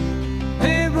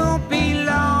it won't be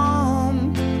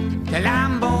long till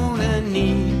I'm gonna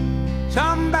need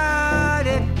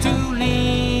somebody to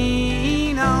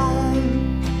lean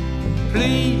on.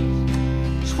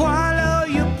 Please swallow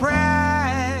your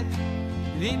pride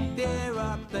if there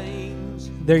are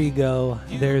things. There you go.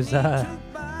 There's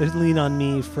 "Lean on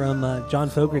Me" from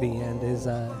John Fogerty and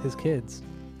his kids.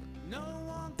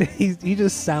 He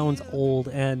just sounds old,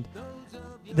 and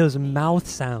those mouth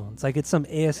sounds like it's some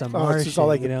ASMR Oh, it's shit, just all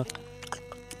like you know.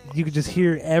 You could just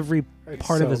hear every It's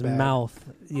part of so his bad. mouth.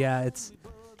 Yeah, it's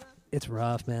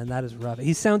rough, man. That is rough.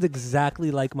 He sounds exactly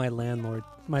like my landlord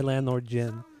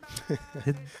Jim.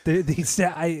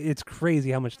 It's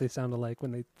crazy how much they sound alike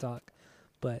when they talk.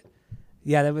 But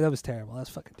yeah, that was terrible.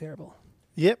 That's fucking terrible.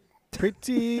 Yep,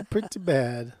 pretty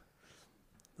bad.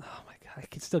 Oh my god,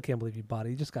 still can't believe you bought it.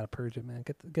 You just gotta purge it, man.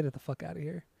 Get it the fuck out of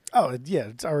here. Oh yeah,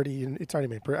 it's already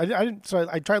made. I didn't. So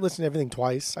I tried listening to everything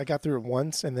twice. I got through it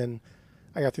once, and then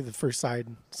I got through the first side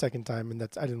second time, and I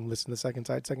didn't listen to the second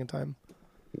side second time.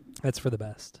 That's for the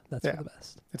best. That's Yeah. for the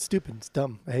best. It's stupid. It's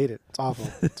dumb. I hate it. It's awful.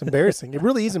 It's embarrassing. It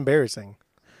really is embarrassing.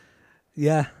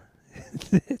 Yeah,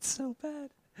 it's so bad.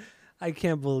 I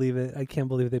can't believe it. I can't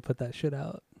believe they put that shit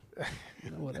out.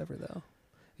 Whatever though.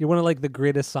 You're one of like the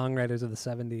greatest songwriters of the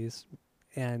 '70s,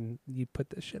 and you put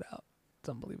this shit out. It's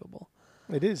unbelievable.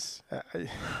 It is.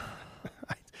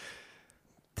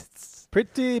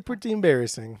 Pretty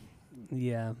embarrassing.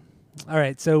 Yeah. All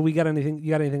right. So we got anything? You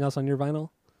got anything else on your vinyl?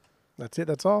 That's it.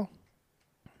 That's all.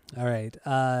 All right.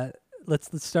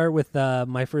 Let's start with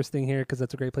my first thing here because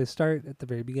that's a great place to start at the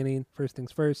very beginning. First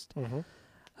things first. Mm-hmm.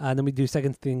 And then we do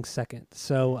second things second.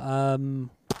 So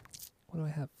what do I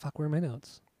have? Fuck, where are my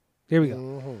notes? Here we go.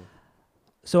 Mm-hmm.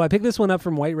 So I picked this one up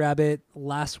from White Rabbit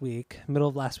last week, middle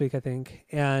of last week, I think.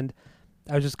 And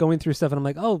I was just going through stuff and I'm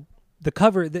like, oh, the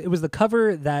cover, it was the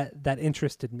cover that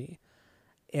interested me.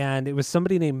 And it was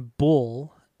somebody named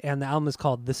Bull, and the album is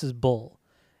called This Is Bull.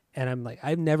 And I'm like,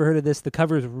 I've never heard of this. The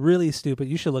cover is really stupid.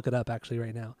 You should look it up actually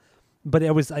right now. But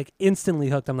I was like instantly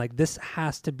hooked. I'm like, this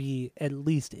has to be at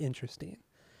least interesting.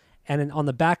 And then on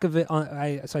the back of it,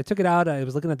 so I took it out. I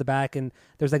was looking at the back, and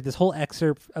there's like this whole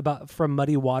excerpt from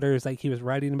Muddy Waters. Like he was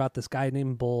writing about this guy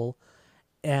named Bull,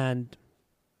 and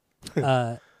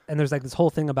there's like this whole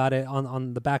thing about it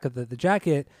on the back of the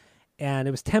jacket, and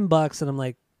it was $10. And I'm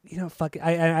like, you know, fuck it.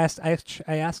 I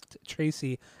asked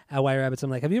Tracy at White Rabbits.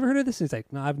 I'm like, have you ever heard of this? And he's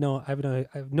like, no, I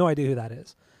have no idea who that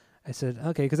is. I said,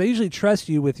 okay, because I usually trust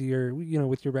you with your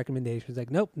recommendations. He's like,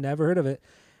 nope, never heard of it.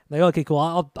 I'm like, okay, cool.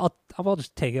 I'll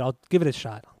just take it. I'll give it a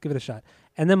shot.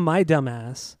 And then my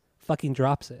dumbass fucking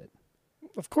drops it.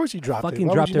 Of course you dropped it. Fucking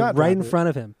Why would dropped you it not right drop in front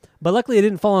of him. But luckily it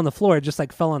didn't fall on the floor. It just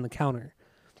like fell on the counter.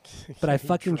 But I He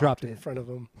fucking dropped it in front of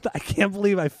him. I can't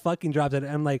believe I fucking dropped it.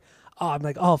 I'm like,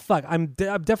 oh fuck. I'm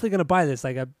definitely gonna buy this.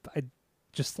 Like I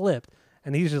just slipped,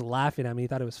 and he's just laughing at me. He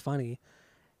thought it was funny,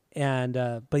 and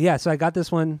but yeah, so I got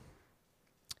this one,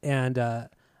 and I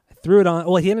threw it on.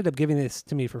 Well, he ended up giving this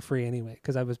to me for free anyway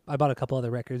because I bought a couple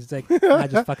other records. It's like I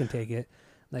just fucking take it,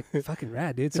 like fucking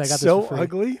rad, dude. So It's I got this so for free.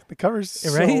 ugly. The cover's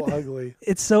so Right? ugly.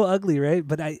 It's so ugly, right?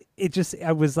 But I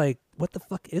was like, what the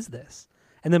fuck is this?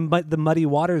 And then the Muddy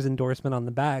Waters endorsement on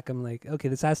the back, I'm like, okay,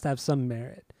 this has to have some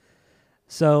merit.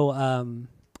 So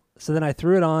so then I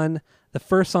threw it on. The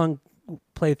first song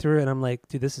played through, and I'm like,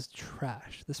 dude, this is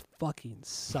trash. This fucking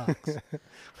sucks.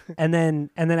 and then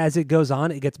as it goes on,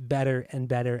 it gets better and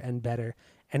better and better.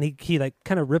 And he like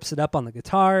kind of rips it up on the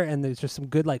guitar, and there's just some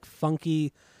good like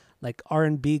funky like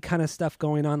R&B kind of stuff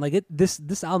going on. Like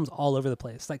this album's all over the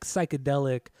place. Like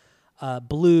psychedelic,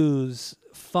 blues,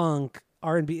 funk,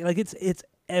 R&B. Like it's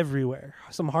everywhere.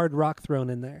 Some hard rock thrown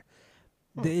in there.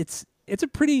 It's a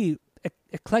pretty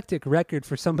eclectic record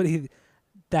for somebody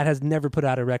that has never put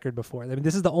out a record before. I mean,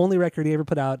 this is the only record he ever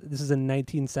put out. This is in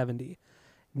 1970.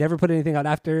 Never put anything out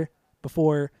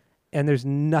before, and there's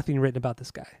nothing written about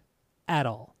this guy at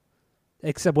all,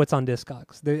 except what's on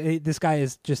Discogs. This guy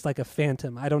is just like a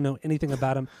phantom. I don't know anything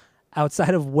about him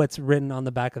outside of what's written on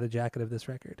the back of the jacket of this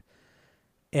record.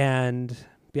 And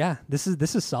yeah, this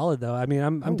is solid though. I mean,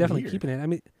 I'm definitely weird. keeping it. I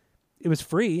mean, it was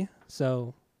free,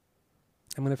 so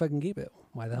I'm gonna fucking keep it.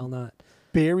 Why the hell not?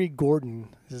 Barry Gordon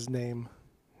is his name.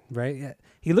 Right? Yeah.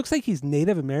 He looks like he's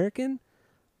Native American,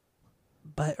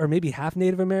 or maybe half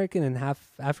Native American and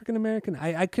half African American.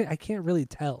 I can't really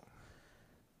tell.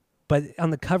 But on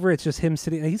the cover, it's just him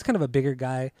sitting. He's kind of a bigger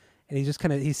guy, and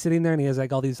he's sitting there, and he has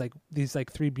like all these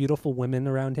three beautiful women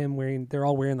around him they're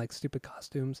all wearing like stupid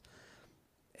costumes.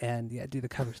 And yeah, dude, the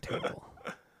cover's terrible,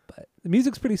 but the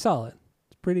music's pretty solid.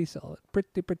 It's pretty solid,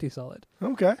 pretty solid.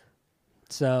 Okay.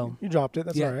 So You dropped it.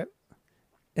 That's Yeah. all right.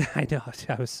 I know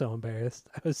I was so embarrassed.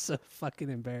 I was so fucking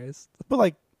embarrassed. But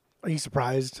like, are you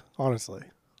surprised? Honestly,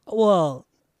 Well,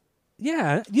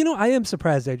 yeah, I am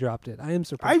surprised I dropped it. I am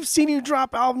surprised. I've seen you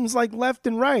drop albums like left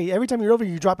and right. Every time you're over,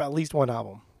 you drop at least one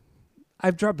album.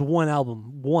 I've dropped one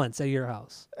album once at your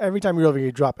house. Every time you're over,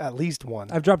 you drop at least one.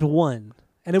 I've dropped one,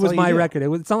 and it That's was all you my do. record.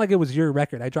 It's not like it was your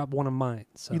record. I dropped one of mine.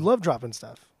 So You love dropping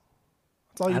stuff.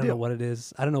 That's all I you don't do. know what it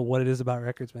is. I don't know what it is about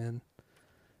records, man.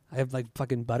 I have like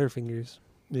fucking butterfingers.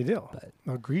 You do. But-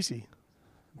 No, greasy.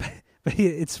 But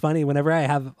it's funny whenever I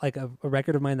have like a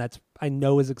record of mine that's I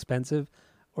know is expensive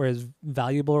or is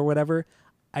valuable or whatever,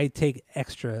 I take I'm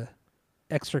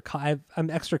extra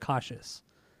cautious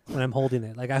when I'm holding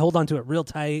it. Like I hold onto it real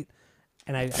tight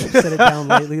and I set it down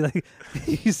lightly. Like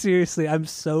seriously, I'm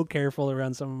so careful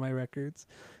around some of my records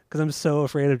because I'm so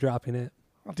afraid of dropping it.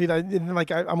 Dude,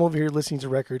 I'm over here listening to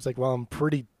records like while I'm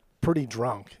pretty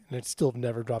drunk, and I still have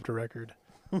never dropped a record.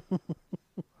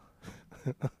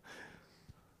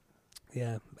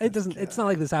 Yeah, it doesn't. It's not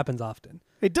like this happens often.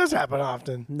 It does happen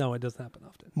often. No, it doesn't happen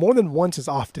often. More than once is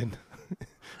often.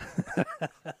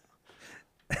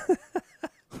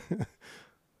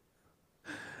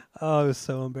 Oh, I was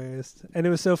so embarrassed, and it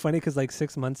was so funny because like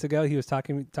 6 months ago, he was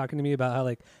talking to me about how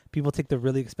like people take the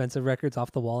really expensive records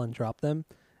off the wall and drop them.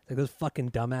 Like those fucking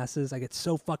dumbasses. I get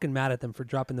so fucking mad at them for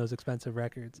dropping those expensive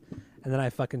records, and then I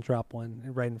fucking drop one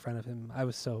right in front of him. I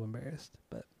was so embarrassed,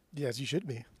 but Yes, you should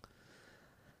be.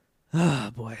 oh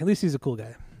boy, at least he's a cool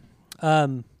guy.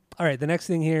 All right, the next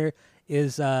thing here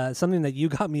is something that you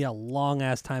got me a long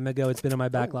ass time ago. It's been in my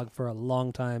backlog for a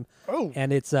long time, Oh,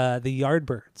 and it's the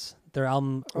Yardbirds. Their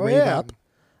album Oh, Rave yeah. Up.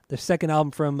 Their second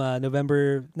album from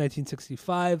November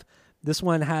 1965. This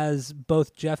one has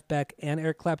both Jeff Beck and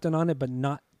Eric Clapton on it, but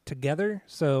not together.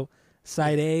 So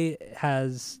side A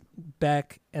has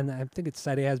Beck, and I think it's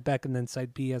side A has Beck, and then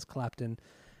side B has Clapton.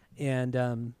 And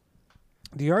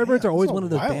the Yardbirds Yeah, are always that's a one of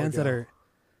those while bands that ago. are.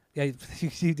 Yeah,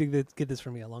 you did get this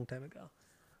from me a long time ago,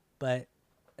 but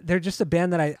they're just a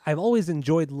band that I've always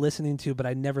enjoyed listening to, but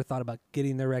I never thought about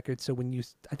getting their records. So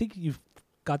I think you've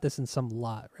got this in some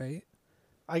lot, right?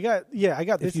 I got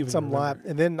this you in some remember. lot,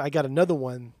 and then I got another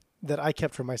one that I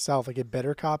kept for myself, like a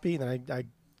better copy, and then I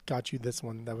got you this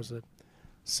one that was a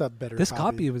sub better. This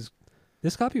copy was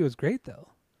great though.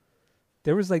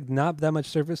 There was like not that much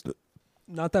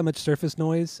surface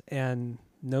noise and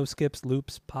no skips,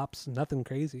 loops, pops, nothing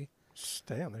crazy.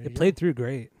 Damn, there you It played through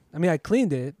great. I mean, I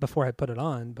cleaned it before I put it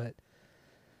on, but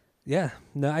yeah,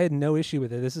 no, I had no issue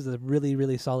with it. This is a really,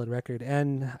 really solid record.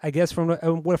 And I guess from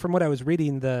what I was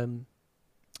reading,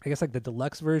 I guess like the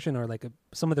deluxe version or like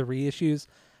some of the reissues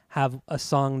have a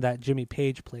song that Jimmy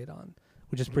Page played on,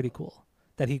 which is pretty cool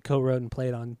that he co-wrote and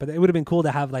played on. But it would have been cool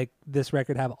to have like this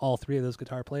record have all three of those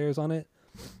guitar players on it.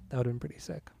 That would have been pretty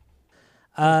sick.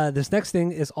 This next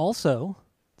thing is also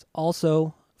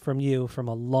from you from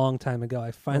a long time ago.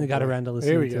 I finally got boy. around to There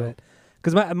listening we to go. it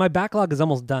because my backlog is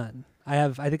almost done. I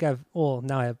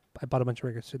bought a bunch of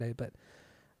records today, but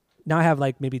now I have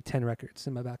like maybe 10 records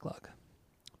in my backlog.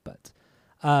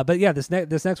 But yeah, this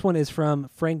next one is from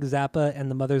Frank Zappa and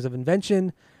the Mothers of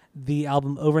Invention, the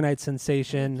album Overnight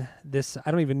Sensation. This,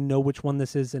 I don't even know which one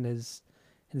this is in his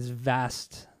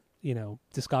vast,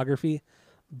 discography,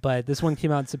 but this one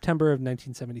came out in September of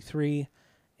 1973.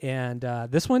 And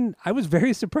this one, I was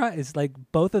very surprised. Like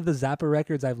both of the Zappa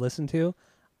records I've listened to,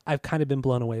 I've kind of been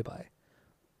blown away by.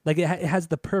 Like it has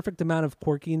the perfect amount of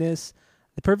quirkiness,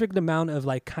 the perfect amount of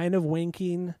like kind of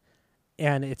wanking,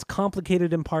 and it's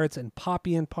complicated in parts and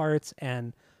poppy in parts,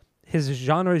 and his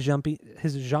genre jumping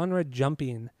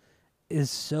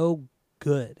is so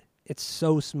good. It's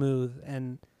so smooth,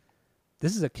 and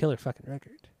this is a killer fucking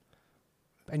record.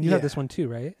 And you have Yeah. this one too,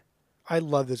 right? I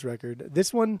love this record.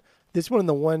 This one, and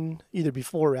the one either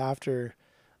before or after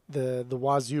the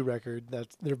Wazoo record.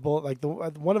 They're both like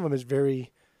one of them is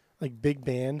very like big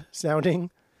band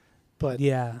sounding, but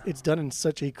Yeah. it's done in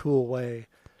such a cool way.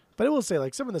 But I will say,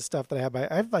 like some of the stuff that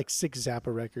I have like 6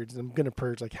 Zappa records, and I'm gonna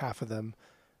purge like half of them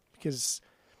because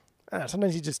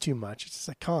sometimes it's just too much. It's just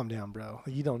like, calm down, bro.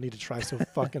 Like, you don't need to try so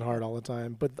fucking hard all the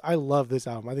time. But I love this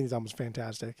album. I think this album's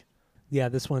fantastic. Yeah,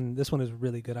 this one is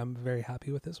really good. I'm very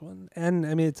happy with this one. And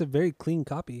I mean, it's a very clean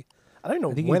copy. I don't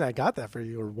know I think when I got that for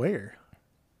you or where.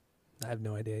 I have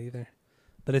no idea either.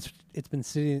 But it's been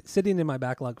sitting in my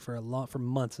backlog for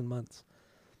months and months.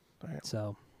 Right.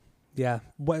 So, yeah.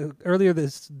 Earlier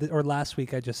or last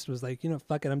week, I just was like,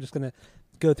 fuck it. I'm just gonna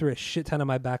go through a shit ton of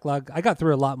my backlog. I got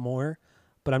through a lot more,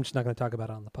 but I'm just not gonna talk about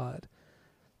it on the pod.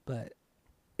 But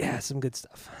yeah, some good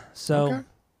stuff. So Okay.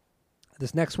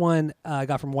 this next one I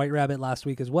got from White Rabbit last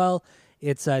week as well.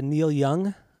 It's Neil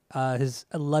Young, his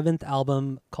 11th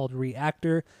album called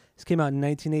Reactor. This came out in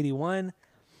 1981.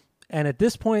 And at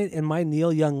this point in my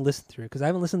Neil Young listen through, because I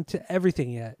haven't listened to everything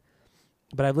yet,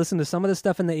 but I've listened to some of the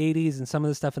stuff in the 80s and some of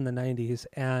the stuff in the 90s,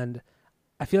 and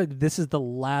I feel like this is the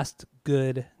last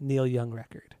good Neil Young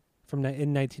record in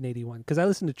 1981. Because I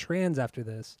listened to Trans after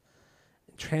this.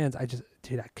 Trans, I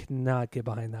could not get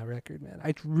behind that record, man.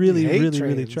 I really, You hate really,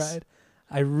 really Trans. tried.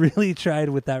 I really tried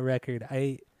with that record.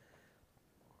 I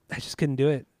just couldn't do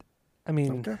it. I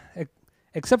mean, Okay.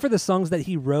 except for the songs that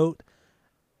he wrote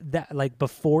that like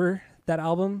before that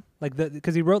album, like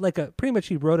because he wrote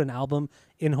he wrote an album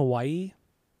in Hawaii,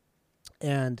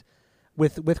 and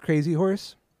with Crazy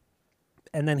Horse,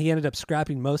 and then he ended up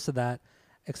scrapping most of that,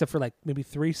 except for like maybe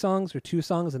 3 songs or 2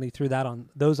 songs, and he threw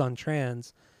those on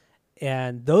Trans,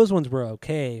 and those ones were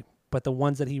okay, but the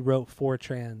ones that he wrote for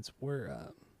Trans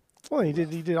were. Well,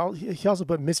 he also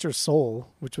put Mr. Soul,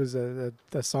 which was a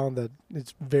song that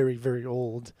is very, very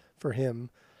old for him.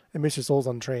 And Mr. Soul's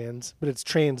on Trans, but it's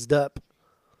transed up.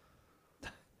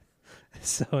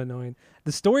 So annoying.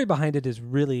 The story behind it is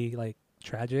really like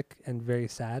tragic and very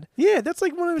sad. Yeah, that's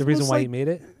like one of his The reason most, why like, he made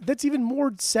it. that's even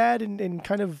more sad and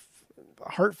kind of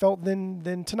heartfelt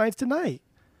than Tonight's Tonight.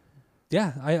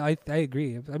 Yeah, I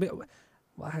agree. I mean,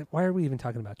 why are we even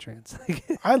talking about Trans?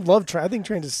 I love Trans. I think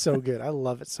Trans is so good. I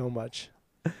love it so much.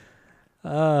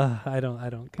 I don't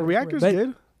care. But Reactor's But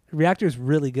good. Reactor's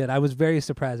really good. I was very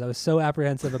surprised. I was so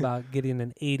apprehensive about getting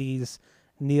an 80s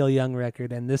Neil Young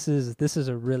record, and this is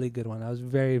a really good one. I was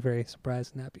very, very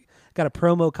surprised and happy. Got a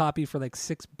promo copy for like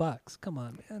 $6. Come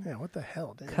on, man. Yeah, what the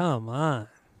hell, dude? Come on.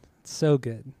 It's so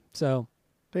good. So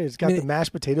Dude, it's got the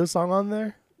mashed potato song on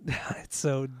there. it's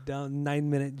so dumb.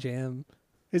 9-minute jam.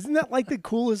 Isn't that like the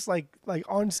coolest, like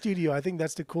on studio? I think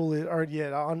that's the coolest, or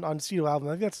yeah, on studio album.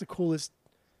 I think that's the coolest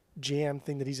jam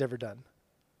thing that he's ever done.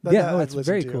 That Yeah, I've it's listened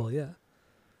very to. cool. Yeah.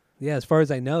 Yeah, as far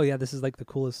as I know, yeah, this is like the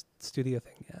coolest studio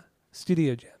thing. Yeah.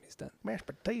 Studio jam he's done. Mashed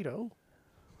potato.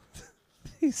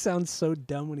 He sounds so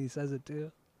dumb when he says it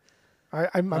too.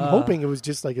 I'm hoping it was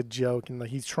just like a joke and like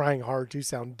he's trying hard to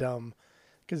sound dumb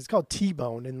because it's called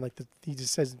T-bone and like he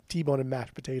just says T-bone and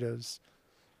mashed potatoes.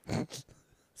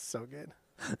 So good.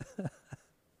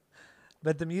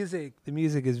 But the music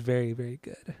is very, very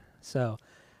good. So,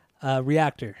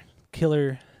 Reactor,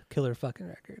 killer fucking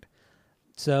record.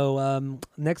 So,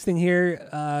 next thing here,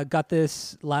 got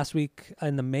this last week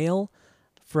in the mail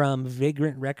from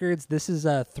Vagrant Records. This is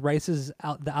Thrice's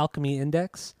The Alchemy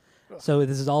Index. So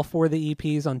this is all 4 of the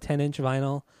EPs on 10-inch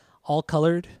vinyl, all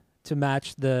colored to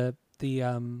match the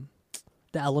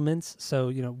elements.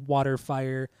 So, water,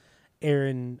 fire, air,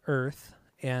 and earth.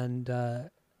 And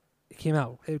it came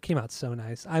out so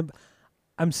nice.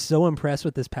 I'm so impressed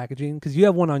with this packaging because you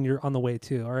have one on the way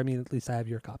too, or I mean, at least I have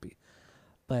your copy.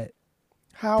 But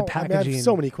How? I mean, I packaging- have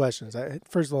so many questions.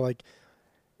 First of all, like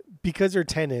because they're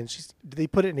 10-inch, do they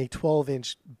put it in a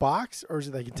 12-inch box or is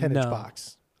it like a 10-inch No.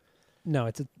 box? No,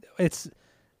 it's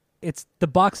the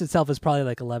box itself is probably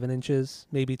like 11 inches,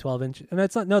 maybe 12 inches. And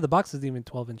it's not. No, the box isn't even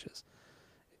 12 inches.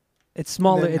 It's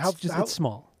smaller. then It's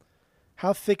small.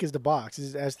 How thick is the box?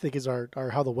 Is it as thick as our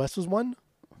How the West was one?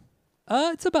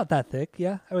 It's about that thick.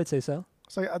 Yeah, I would say so.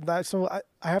 So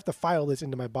I have to file this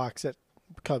into my box set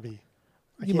cubby.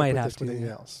 I You can't might put have this with to, anything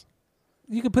yeah. else.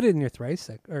 You could put it in your thrice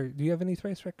or do you have any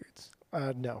thrice records?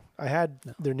 No, I had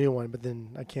No. their new one, but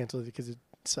then I canceled it because it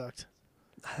sucked.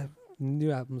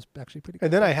 New album's actually pretty good.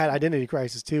 And then I had Identity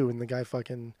Crisis too, and the guy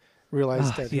fucking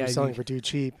realized that he yeah, was selling for too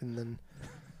cheap, and then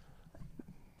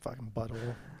fucking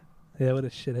butthole. Yeah, what a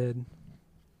shithead.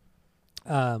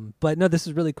 But no, this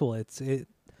is really cool.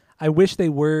 I wish they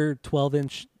were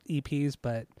 12-inch EPs,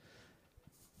 but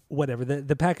whatever.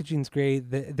 The packaging's great.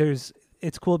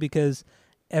 It's cool because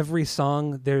every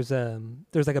song there's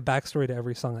like a backstory to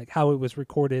every song, like how it was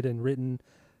recorded and written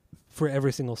for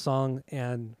every single song,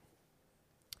 and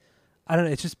I don't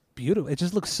know. It's just beautiful. It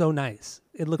just looks so nice.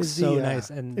 It looks nice,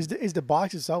 and is the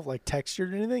box itself like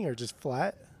textured or anything, or just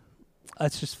flat?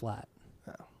 it's just flat.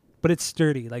 Oh. But it's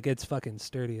sturdy, like it's fucking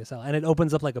sturdy as hell, and it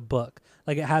opens up like a book.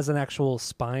 Like it has an actual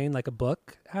spine, like a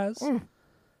book has.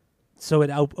 So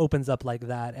it opens up like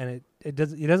that, and it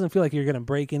doesn't feel like you're gonna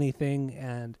break anything,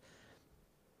 and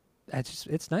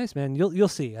it's nice, man. You'll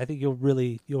see. I think you'll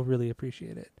really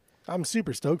appreciate it. I'm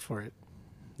super stoked for it.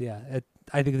 Yeah,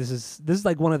 I think this is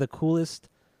like one of the coolest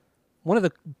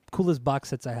box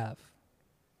sets I have.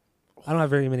 I don't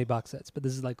have very many box sets, but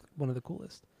this is like one of the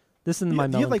coolest. This and my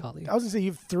You have, Melancholy. I was gonna say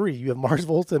you have 3. You have Mars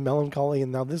Volta, Melancholy,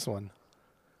 and now this one.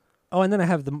 Oh, and then I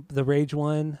have the Rage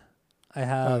one. I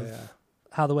have yeah.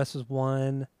 How the West was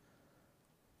one.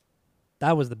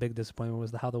 That was the big disappointment.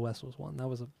 Was the How the West was one. That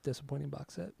was a disappointing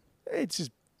box set. It's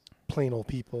just plain old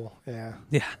people. Yeah.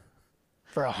 Yeah.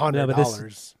 For $100. but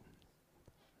this-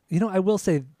 I will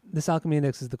say this Alchemy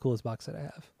Index is the coolest box set I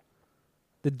have.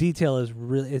 The detail is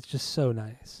it's just so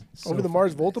nice. Over the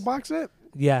Mars Volta box set?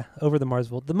 Yeah, over the Mars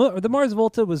Volta. The Mars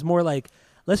Volta was more like,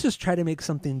 let's just try to make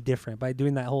something different by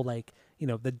doing that whole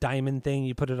the diamond thing.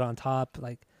 You put it on top,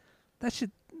 like that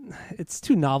shit. It's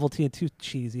too novelty and too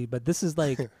cheesy. But this is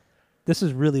like, this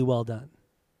is really well done.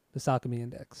 This Alchemy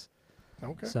Index.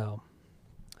 Okay. So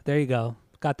there you go.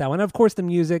 Got that one. And of course, the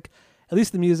music, at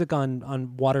least the music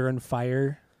on Water and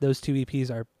Fire. Those 2 EPs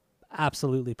are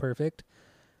absolutely perfect.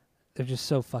 They're just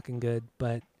so fucking good.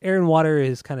 But Air and Water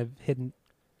is kind of hidden.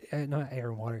 Not Air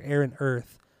and Water. Air and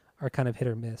Earth are kind of hit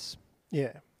or miss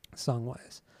Yeah. song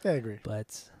wise. Yeah, I agree.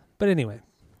 But anyway,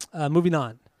 moving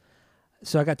on.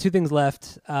 So I got 2 things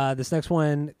left. This next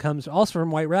one comes also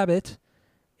from White Rabbit,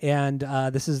 and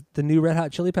this is the new Red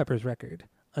Hot Chili Peppers record,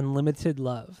 Unlimited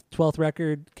Love. 12th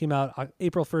record, came out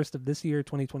April 1st of this year,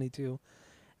 2022.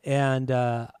 And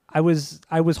I was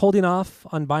holding off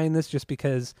on buying this just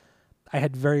because I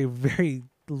had very, very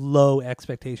low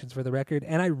expectations for the record,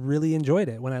 and I really enjoyed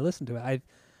it when I listened to it.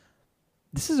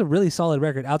 This is a really solid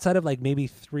record. Outside of like maybe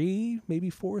 3, maybe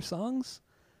 4 songs,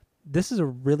 this is a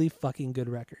really fucking good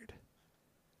record.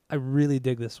 I really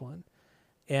dig this one.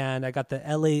 And I got the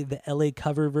LA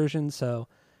cover version, so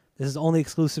this is only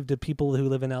exclusive to people who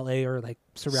live in LA or like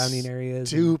surrounding areas.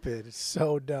 Stupid. It's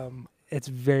so dumb. It's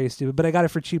very stupid, but I got it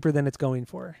for cheaper than it's going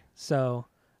for. So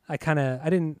I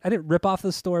didn't rip off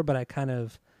the store, but I kind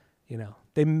of,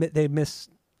 they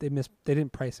didn't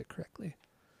price it correctly.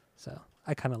 So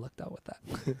I kind of lucked out with that.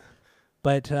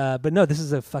 But no, this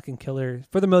is a fucking killer.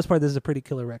 For the most part, this is a pretty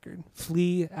killer record.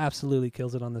 Flea absolutely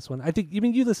kills it on this one. I think,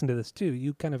 you listen to this too.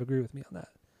 You kind of agree with me on that.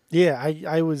 Yeah,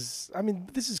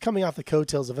 this is coming off the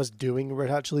coattails of us doing Red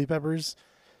Hot Chili Peppers.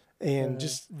 And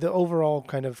just the overall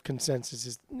kind of consensus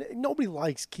is nobody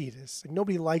likes Kiedis. Like,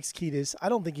 nobody likes Kiedis. I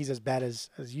don't think he's as bad as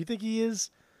you think he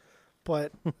is.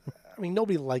 But,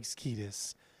 nobody likes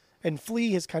Kiedis. And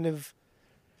Flea has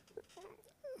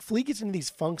Flea gets into these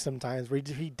funks sometimes where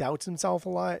he doubts himself a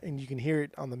lot. And you can hear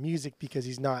it on the music because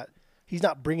he's not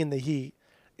bringing the heat.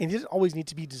 And he doesn't always need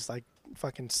to be just like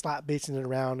fucking slap bassing it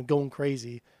around and going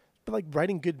crazy. But like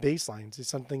writing good bass lines is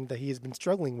something that he has been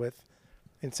struggling with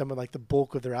in some of like the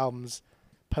bulk of their albums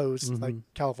post like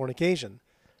Californication.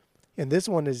 And this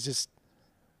one is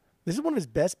one of his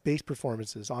best bass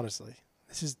performances, honestly.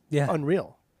 This is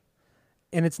unreal.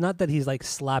 And it's not that he's like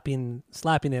slapping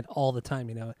it all the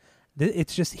time,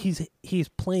 It's just he's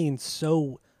playing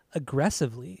so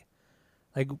aggressively.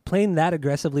 Like playing that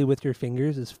aggressively with your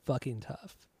fingers is fucking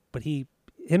tough. But him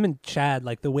and Chad,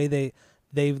 like the way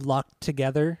they locked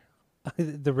together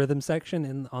the rhythm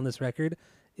section on this record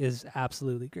is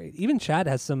absolutely great. Even Chad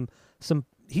has some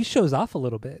he shows off a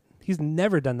little bit He's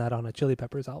never done that on a Chili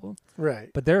Peppers album. Right.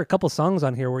 But there are a couple songs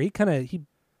on here where you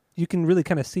can really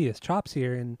kind of see his chops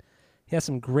here, and he has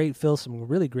some great fills, some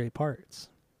really great parts.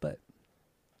 But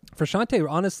Frusciante,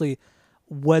 honestly,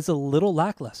 was a little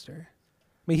lackluster.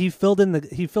 I mean, he filled in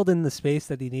the space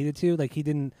that he needed to. Like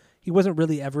he wasn't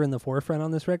really ever in the forefront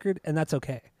on this record, and that's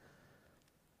okay.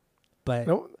 But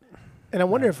and I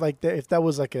wonder if if that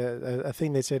was like a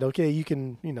thing they said, okay, you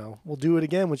can, we'll do it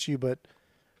again with you, but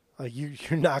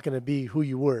you're not going to be who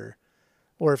you were,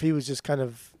 or if he was just kind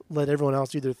of let everyone else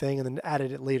do their thing and then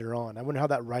added it later on. I wonder how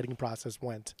that writing process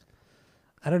went.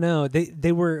 I don't know.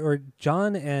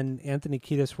 John and Anthony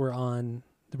Kiedis were on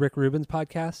the Rick Rubin's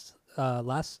podcast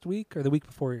last week or the week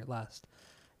before last,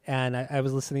 and I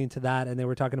was listening to that, and they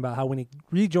were talking about how when he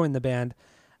rejoined the band,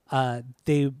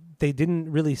 they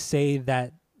didn't really say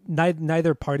that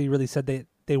neither party really said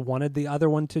they wanted the other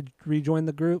one to rejoin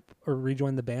the group or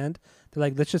rejoin the band. They're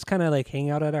like, let's just kind of like hang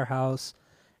out at our house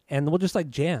and we'll just like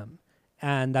jam.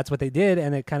 And that's what they did.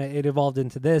 And it evolved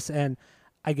into this. And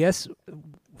I guess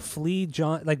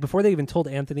John, like before they even told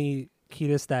Anthony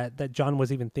Kiedis that John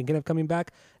was even thinking of coming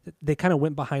back, they kind of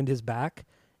went behind his back,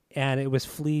 and it was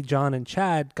Flea, John, and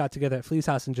Chad got together at Flea's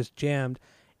house and just jammed.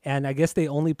 And I guess they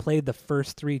only played the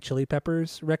first 3 Chili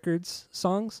Peppers records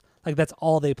songs. Like that's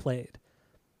all they played,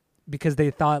 because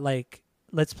they thought like,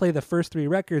 let's play the first 3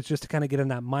 records just to kind of get in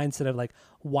that mindset of like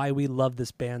why we love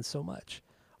this band so much,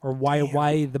 or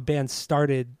why the band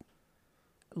started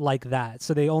like that.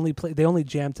 So they only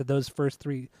jammed to those first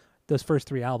three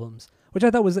albums, which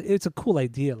I thought it's a cool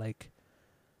idea, like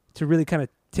to really kind of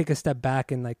take a step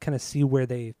back and like kind of see where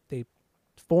they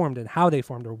formed and how they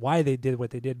formed or why they did what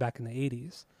they did back in the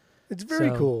 80s. It's very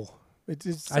cool.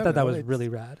 I thought that was really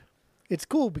rad. It's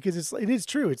cool because it is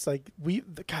true. It's like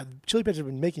Chili Peppers have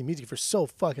been making music for so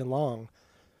fucking long,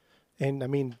 and I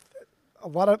mean, a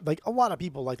lot of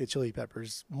people like the Chili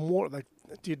Peppers more. Like,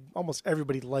 dude, almost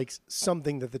everybody likes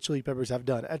something that the Chili Peppers have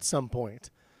done at some point.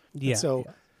 Yeah. And so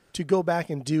to go back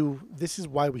and do this is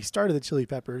why we started the Chili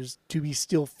Peppers. Do we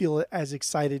still feel as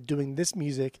excited doing this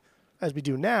music as we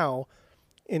do now?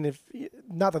 And if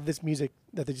not that this music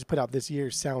that they just put out this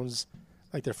year sounds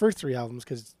like their first 3 albums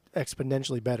because it's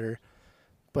exponentially better.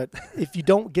 But if you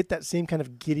don't get that same kind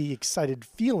of giddy, excited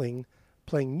feeling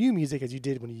playing new music as you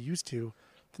did when you used to,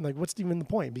 then like what's even the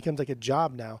point? It becomes like a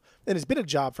job now, and it's been a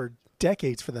job for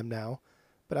decades for them now.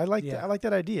 But I like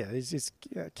that idea. It's just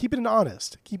keeping it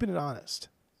honest.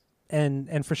 And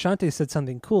Frusciante said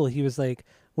something cool. He was like,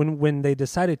 when they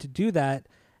decided to do that,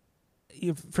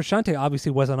 Frusciante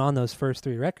obviously wasn't on those first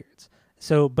 3 records.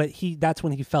 So, but that's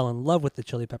when he fell in love with the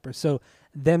Chili Peppers. So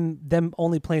them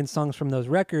only playing songs from those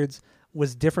records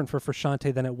was different for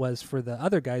Frusciante than it was for the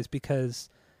other guys, because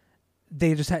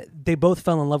they both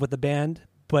fell in love with the band,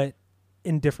 but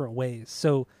in different ways.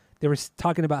 So they were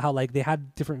talking about how like they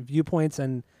had different viewpoints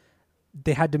and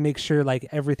they had to make sure like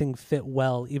everything fit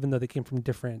well, even though they came from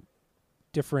different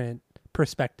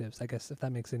perspectives, I guess, if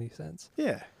that makes any sense.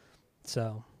 Yeah.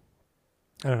 So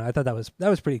I don't know. I thought that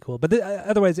was pretty cool. But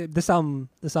otherwise, this album's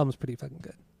pretty fucking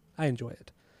good. I enjoy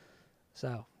it.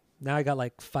 So now I got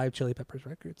like 5 Chili Peppers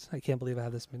records. I can't believe I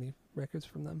have this many records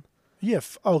from them. Yeah.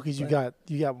 Because you got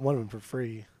one of them for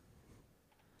free.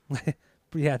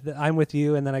 Yeah, I'm With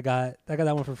You, and then I got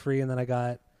that one for free, and then I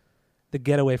got The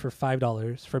Getaway for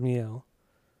 $5 from you,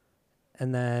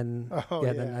 and then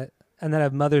then I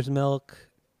have Mother's Milk,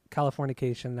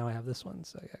 Californication. Now I have this one,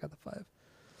 so I got the 5.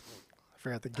 I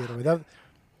forgot The Getaway.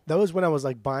 That was when I was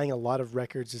like buying a lot of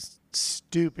records, just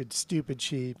stupid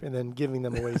cheap, and then giving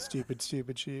them away stupid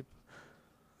cheap.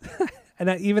 And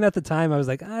even at the time, I was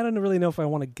like, I don't really know if I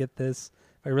want to get this.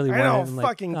 If I really want I know, it. I'm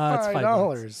fucking like, it's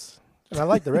 $5. And I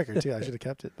like the record too. I should have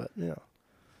kept it, but you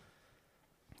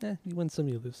win some,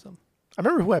 you lose some. I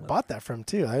remember who I bought that from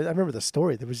too. I remember the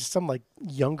story. There was just some like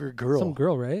younger girl. Some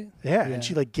girl, right? Yeah, and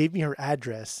she like gave me her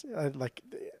address, on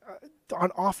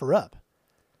OfferUp.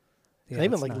 Yeah, and I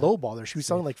even like lowballed her. She was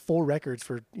selling like full records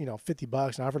for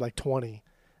 $50, and I offered like 20.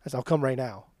 I said, I'll come right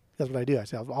now. That's what I do. I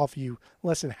said, I'll offer you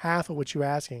less than half of what you're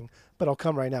asking, but I'll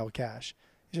come right now with cash.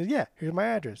 She said, yeah, here's my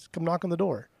address. Come knock on the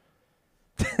door.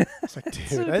 I was like,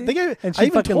 dude, and she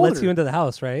fucking lets you into the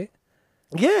house, right?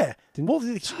 Yeah. Well,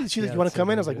 she's like, you want to come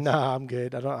in? I was like, nah, I'm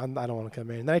good. I don't want to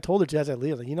come in. And then I told her as I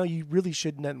leave, like, you really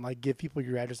shouldn't like give people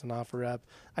your address and OfferUp.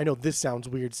 I know this sounds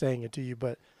weird saying it to you,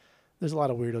 but there's a lot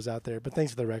of weirdos out there. But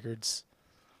thanks for the records.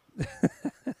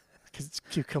 Because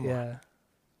come on.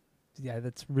 Yeah,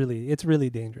 it's really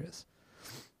dangerous.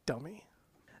 Dummy.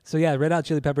 So yeah, Red Hot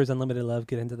Chili Peppers, Unlimited Love.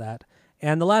 Get into that.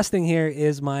 And the last thing here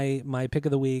is my pick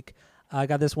of the week. I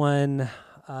got this one.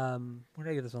 Where did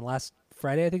I get this one? Last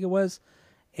Friday, I think it was.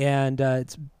 And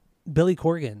it's Billy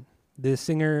Corgan, the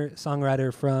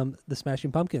singer-songwriter from the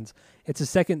Smashing Pumpkins. It's his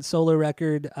second solo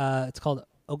record. It's called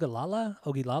Ogilala.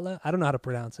 I don't know how to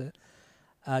pronounce it.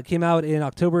 Came out in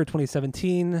October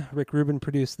 2017. Rick Rubin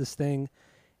produced this thing,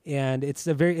 and it's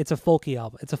a folky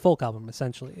album. It's a folk album,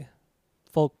 essentially.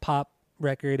 Folk pop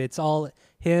record. It's all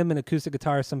him, an acoustic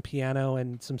guitar, some piano,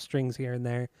 and some strings here and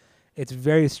there. It's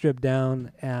very stripped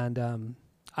down, and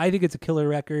I think it's a killer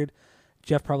record.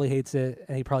 Jeff probably hates it,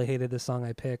 and he probably hated the song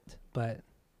I picked, but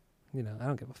I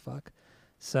don't give a fuck.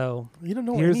 So You don't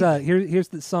know here's anything. here's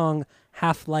the song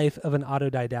 "Half-Life of an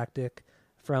Autodidactic"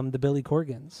 from the Billy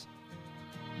Corgans.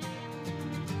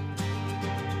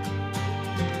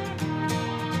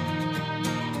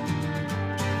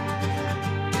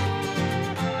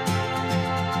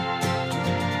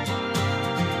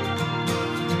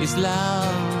 Is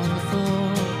love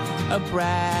full of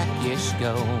brackish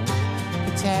gold,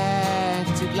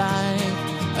 protected like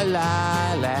a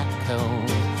lilac coat,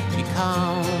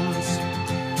 becomes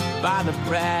by the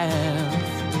breath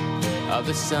of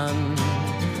the sun,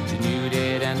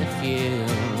 denuded and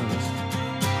diffused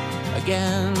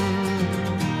again.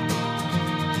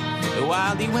 The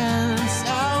wild he went,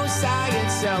 so silent,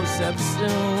 so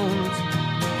subsumed,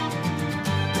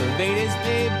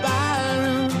 pervaded by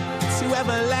room to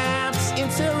ever lapse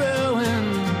into ruin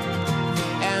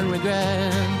and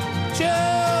regret.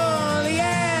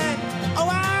 Juliet, oh,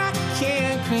 I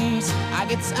can't crease. I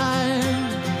get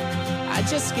tired, I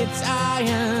just get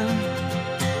tired.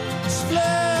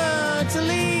 Fleur to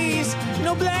lease,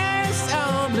 noblesse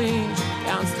oblige,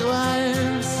 counts the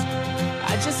wise.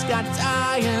 I just got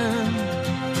tired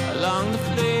along the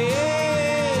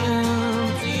flame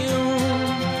to you.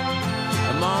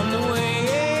 I'm on the way.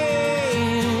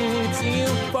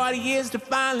 40 years to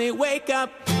finally wake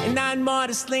up, and 9 more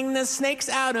to sling the snakes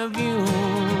out of you.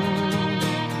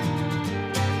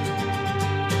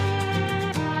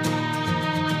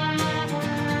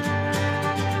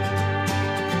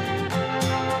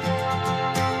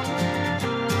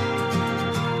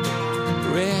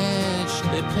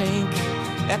 Richly pink,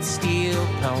 that steel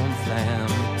cone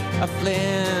flam, a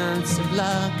flint of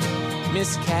luck,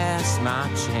 miscast my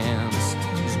chance.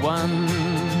 Is one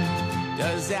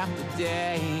does after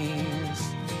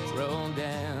days roll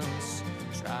dance.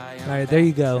 All right, there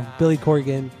you go. Billy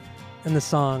Corgan and the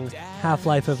song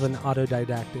Half-Life of an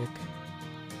Autodidactic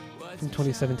from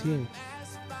 2017.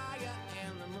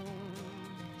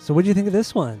 So what do you think of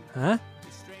this one, huh?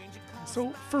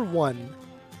 So, for one,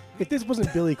 if this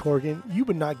wasn't Billy Corgan, you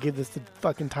would not give this the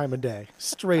fucking time of day.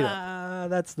 Straight up.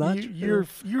 That's not true.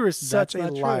 You're such That's a not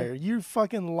true. liar. You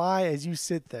fucking lie as you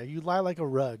sit there. You lie like a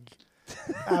rug.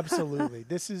 Absolutely.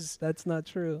 That's not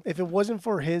true. If it wasn't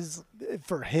for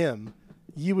him,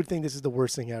 you would think this is the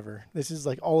worst thing ever. This is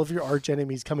like all of your arch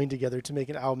enemies coming together to make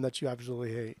an album that you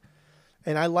absolutely hate.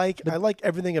 And I like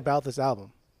everything about this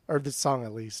album, or this song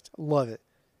at least. Love it.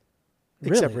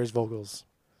 Except Really? for his vocals.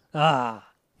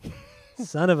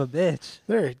 Son of a bitch.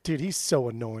 Dude, he's so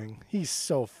annoying. He's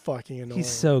so fucking annoying. He's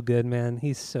so good, man.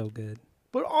 He's so good.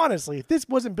 But honestly, if this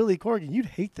wasn't Billy Corgan, you'd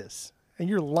hate this. And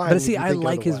you're lying. But see, if you I think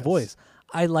like his otherwise. voice.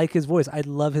 I like his voice. I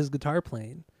love his guitar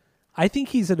playing. I think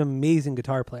he's an amazing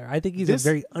guitar player. I think he's a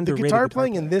very underrated The guitar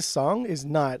playing player. in this song is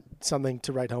not something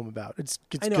to write home about. It's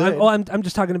I know. good. I'm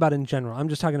just talking about in general. I'm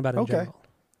just talking about in Okay. general.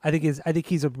 I think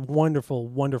he's a wonderful,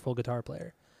 wonderful guitar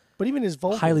player. But even his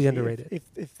vocals, Highly underrated.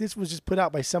 If this was just put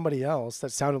out by somebody else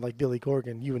that sounded like Billy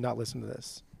Corgan, you would not listen to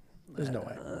this. There's no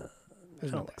way.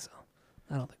 There's I no don't way. think so.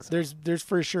 I don't think so. There's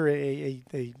for sure a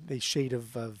shade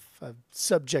of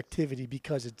subjectivity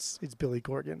because it's Billy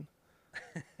Corgan.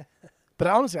 But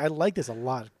honestly, I like this a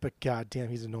lot. But goddamn,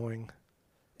 he's annoying.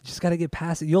 You just got to get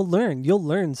past it. You'll learn. You'll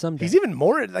learn someday. He's even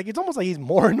more like it's almost like he's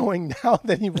more annoying now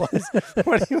than he was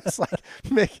when he was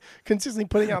like consistently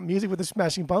putting out music with the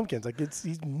Smashing Pumpkins. Like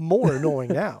he's more annoying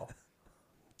now.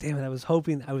 Damn it! I was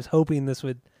hoping this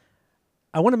would.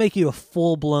 I want to make you a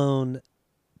full-blown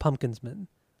Pumpkinsman.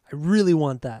 I really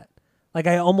want that. Like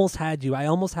I almost had you. I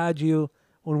almost had you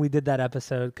when we did that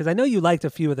episode because I know you liked a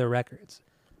few of their records.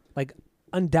 Like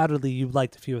undoubtedly, you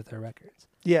liked a few of their records.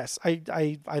 Yes,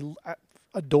 I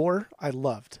Adore, I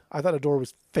loved. I thought Adore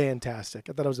was fantastic.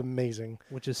 I thought it was amazing.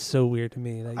 Which is so weird to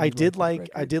me. That you I did liked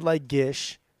that like record.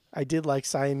 Gish. I did like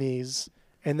Siamese.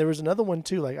 And there was another one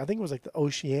too. Like I think it was like the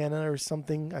Oceana or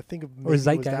something. I think maybe Or it was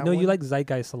Zeitgeist. that No, you one. like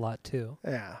Zeitgeist a lot too.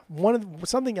 Yeah,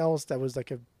 something else that was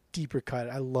like a deeper cut.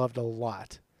 I loved a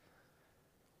lot.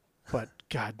 But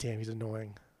goddamn, he's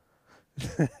annoying.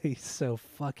 He's so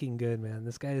fucking good, man.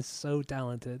 This guy is so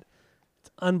talented.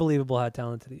 It's unbelievable how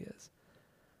talented he is.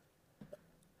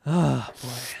 Oh boy.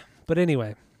 But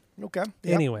anyway, Okay.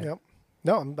 Anyway. Yep.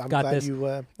 No, I'm Got glad this.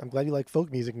 I'm glad you like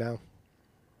folk music now.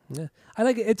 Yeah. I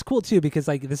like it. It's cool too because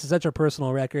like this is such a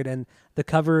personal record, and the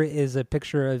cover is a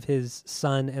picture of his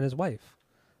son and his wife.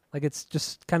 Like it's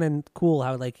just kind of cool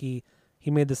how like he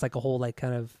made this like a whole like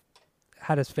kind of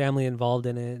had his family involved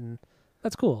in it, and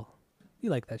that's cool. You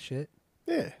like that shit.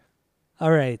 Yeah.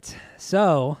 All right,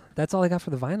 so that's all I got for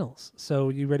the vinyls. So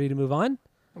you ready to move on?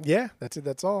 Yeah, that's it.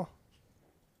 That's all.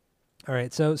 All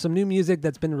right, so some new music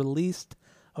that's been released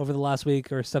over the last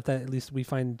week, or stuff that at least we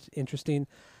find interesting.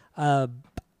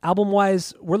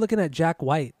 Album-wise, we're looking at Jack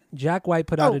White. Jack White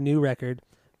put out a new record,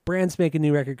 brand spanking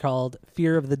new record called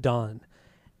Fear of the Dawn.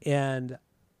 And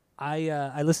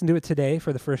I listened to it today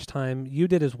for the first time. You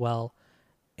did as well.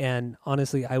 And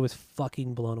honestly, I was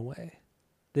fucking blown away.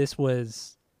 This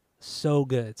was so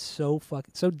good, so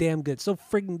damn good, so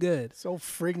friggin' good. So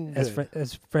friggin' good.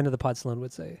 As friend of the pod Sloan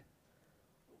would say.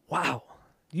 Wow,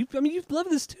 you love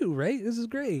this too, right? This is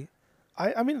great.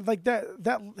 I mean, like that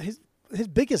his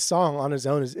biggest song on his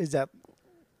own is that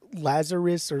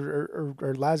Lazarus or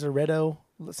Lazaretto,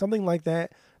 something like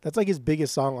that. That's like his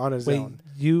biggest song on his own.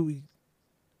 You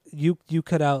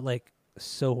cut out like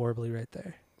so horribly right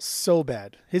there. So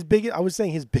bad. I was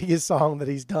saying his biggest song that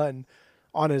he's done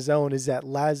on his own is that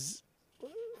Lazaretto?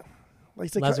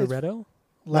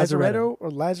 Lazaretto or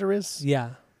Lazarus?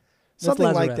 Yeah.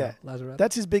 Something like that. Lazaretto.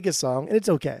 That's his biggest song, and it's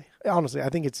okay. Honestly, I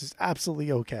think it's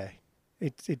absolutely okay.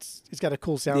 It's got a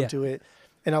cool sound to it,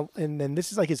 and then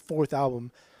this is like his fourth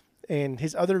album, and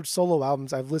his other solo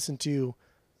albums I've listened to.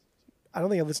 I don't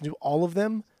think I've listened to all of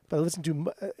them, but I listened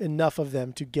to enough of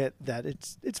them to get that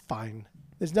it's fine.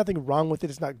 There's nothing wrong with it.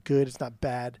 It's not good. It's not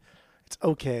bad. It's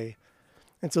okay.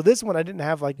 And so this one I didn't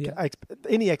have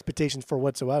any expectations for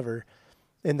whatsoever.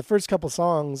 And the first couple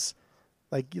songs,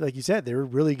 like you said, they were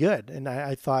really good. And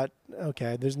I thought,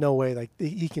 okay, there's no way like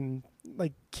he can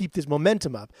like keep this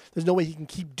momentum up. There's no way he can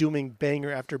keep doing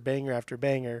banger after banger after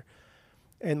banger.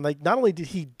 And like not only did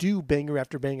he do banger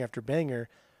after banger after banger,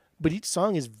 but each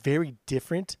song is very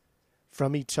different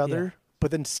from each other, but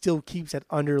then still keeps that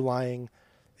underlying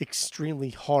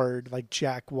extremely hard like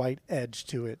Jack White edge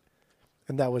to it.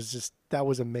 And that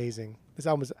was amazing. This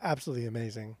album is absolutely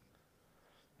amazing.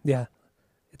 Yeah.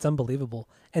 It's unbelievable.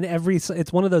 And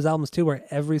it's one of those albums too where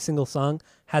every single song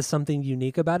has something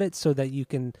unique about it so that you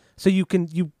can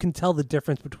tell the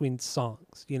difference between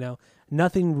songs, you know.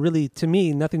 Nothing really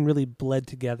bled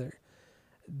together.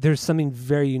 There's something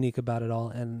very unique about it all,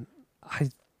 and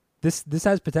this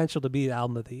has potential to be the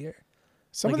album of the year.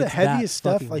 Some of the heaviest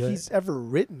stuff like he's ever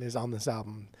written is on this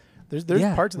album. There's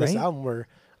parts of this album where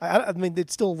I mean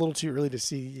it's still a little too early to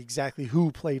see exactly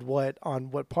who played what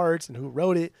on what parts and who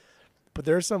wrote it. But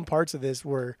there are some parts of this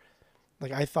where,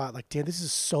 like, I thought, like, damn, this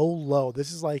is so low. This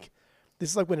is like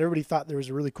when everybody thought there was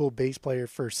a really cool bass player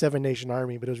for Seven Nation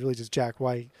Army, but it was really just Jack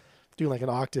White doing like an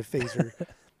octave phaser,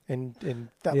 and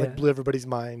that like blew everybody's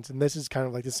minds. And this is kind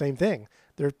of like the same thing.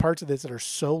 There are parts of this that are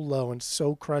so low and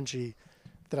so crunchy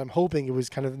that I'm hoping it was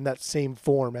kind of in that same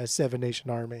form as Seven Nation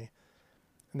Army.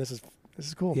 And this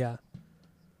is cool. Yeah.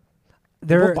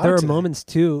 There are moments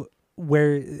too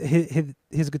where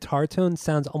his guitar tone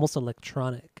sounds almost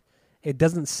electronic. It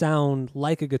doesn't sound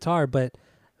like a guitar, but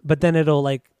then it'll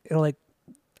like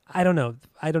I don't know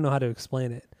how to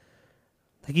explain it.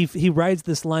 Like he rides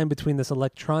this line between this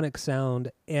electronic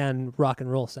sound and rock and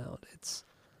roll sound. It's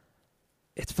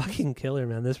fucking killer,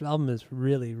 man. This album is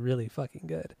really, really fucking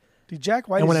good. Dude, Jack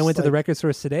White. And when I went to the record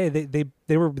stores today,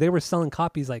 they were selling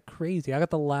copies like crazy. I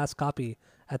got the last copy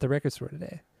at the record store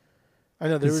today. I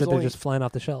know they're just flying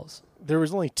off the shelves. There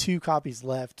was only 2 copies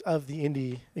left of the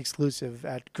indie exclusive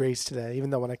at Grace today. Even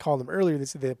though when I called them earlier, they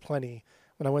said they had plenty.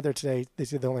 When I went there today, they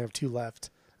said they only have 2 left.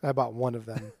 And I bought one of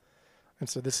them. And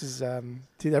so this is,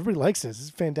 dude, everybody likes this. This is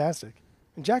fantastic.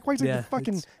 And Jack White's like the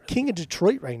fucking king of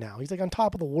Detroit right now. He's like on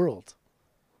top of the world.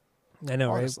 I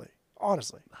know, honestly, right?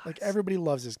 Honestly. Like everybody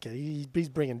loves this kid. He's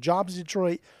bringing jobs to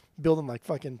Detroit, building like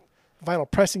fucking vinyl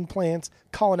pressing plants,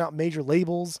 calling out major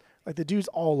labels. Like the dude's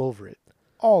all over it.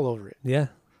 All over it. Yeah.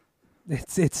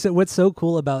 It's what's so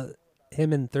cool about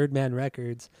him and Third Man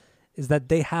Records is that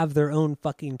they have their own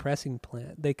fucking pressing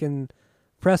plant. They can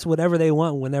press whatever they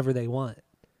want whenever they want,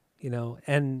 you know,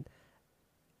 and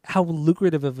how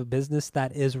lucrative of a business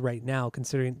that is right now,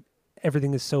 considering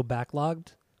everything is so backlogged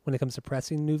when it comes to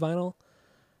pressing new vinyl.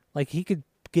 Like he could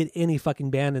get any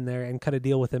fucking band in there and cut a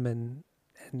deal with him and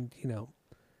you know,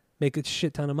 make a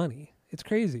shit ton of money. It's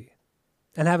crazy.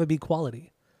 And have it be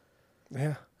quality.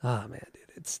 Yeah. Oh man,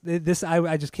 dude,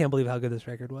 I just can't believe how good this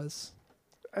record was.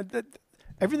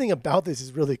 Everything about this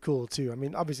is really cool too. I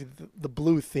mean, obviously the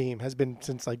blue theme has been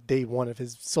since like day one of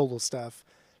his solo stuff,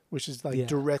 which is like Yeah.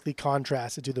 directly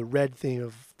contrasted to the red theme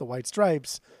of the White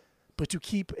Stripes, but to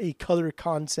keep a color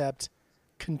concept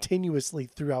continuously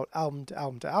throughout album to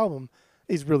album to album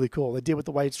is really cool. They did with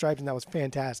the White Stripes, and that was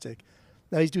fantastic.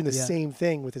 Now he's doing the Yeah. same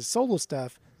thing with his solo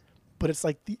stuff, but it's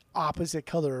like the opposite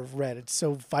color of red. It's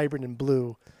so vibrant and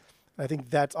blue. I think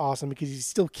that's awesome because he's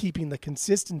still keeping the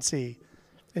consistency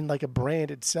in like a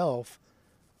brand itself,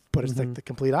 but it's like the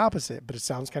complete opposite. But it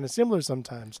sounds kind of similar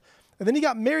sometimes. And then he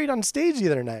got married on stage the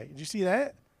other night. Did you see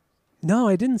that? No,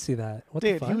 I didn't see that. What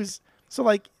the Dude, fuck? he was so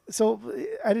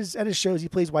at his shows he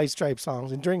plays White Stripe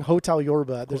songs, and during Hotel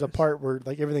Yorba there's a part where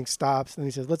like everything stops and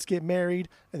he says let's get married,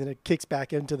 and then it kicks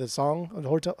back into the song of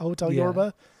Hotel Yeah.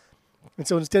 Yorba. And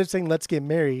so instead of saying let's get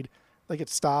married, like it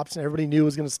stops and everybody knew it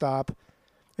was going to stop,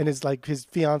 and it's like his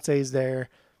fiance is there,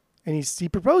 and he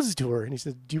proposes to her and he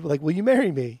says will you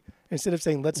marry me? Instead of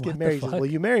saying let's What get the married, he says, fuck? will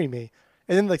you marry me?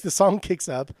 And then like the song kicks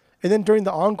up, and then during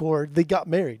the encore they got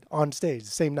married on stage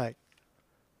the same night.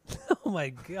 Oh my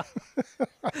god,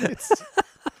 It's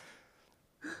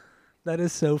that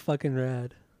is so fucking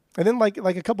rad. And then like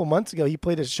a couple months ago, he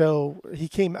played a show. He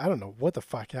came. I don't know what the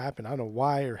fuck happened. I don't know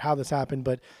why or how this happened,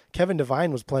 but Kevin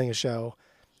Devine was playing a show,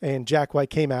 and Jack White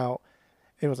came out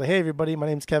and was like, "Hey everybody, my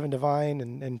name's Kevin Devine,"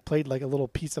 and played like a little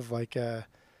piece of like a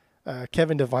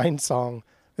Kevin Devine song.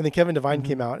 And then Kevin Devine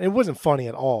came out, and it wasn't funny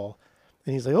at all.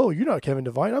 And he's like, "Oh, you're not Kevin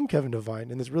Devine. I'm Kevin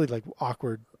Devine." And this really like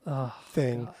awkward Oh,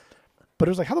 thing. But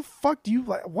it was like, how the fuck do you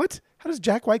like what? How does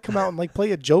Jack White come out and like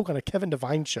play a joke on a Kevin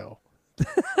Devine show?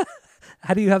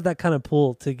 how do you have that kind of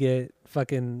pull to get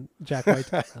fucking Jack White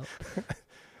to come out?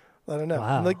 I don't know.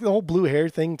 Wow. And, like the whole blue hair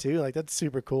thing too. Like that's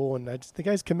super cool. And the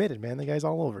guy's committed, man. The guy's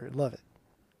all over it. Love it.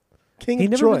 King He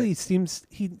of never Troy. really seems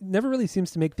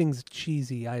to make things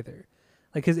cheesy either.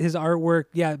 Like his artwork,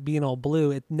 yeah, being all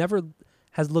blue, it never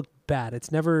has looked bad.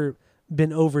 It's never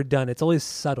been overdone. It's always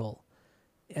subtle,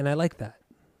 and I like that.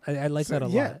 I like that a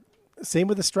lot. Same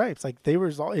with the Stripes. Like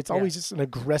it's Yeah. always just an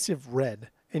aggressive red.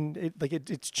 And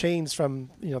it's changed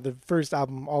from, the first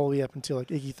album all the way up until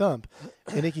like Icky Thump.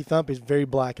 And Icky Thump is very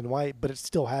black and white, but it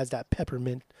still has that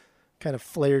peppermint kind of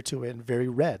flair to it and very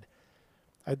red.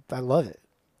 I love it.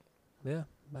 Yeah,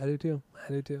 I do too.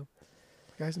 The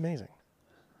guy's amazing.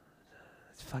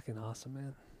 It's fucking awesome,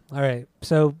 man. All right,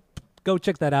 so go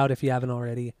check that out if you haven't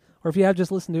already, or if you have,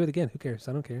 just listen to it again. Who cares?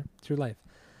 I don't care. It's your life.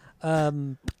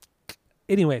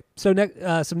 Anyway, so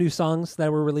some new songs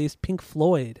that were released. Pink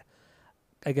Floyd,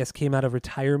 I guess, came out of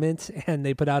retirement, and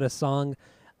they put out a song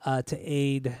to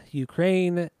aid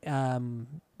Ukraine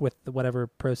with whatever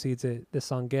proceeds this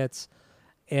song gets.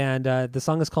 And the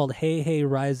song is called "Hey Hey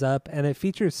Rise Up," and it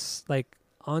features like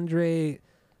Andre.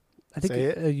 I think Say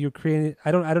it. Ukrainian.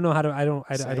 I don't know how to. I don't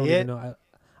Say even it. know.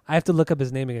 I have to look up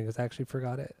his name again because I actually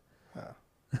forgot it.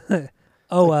 Oh.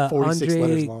 Oh, Like 46 letters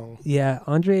Andre. long. Yeah,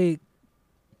 Andre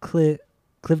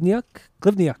Klivniuk,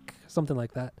 something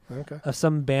like that, Okay. of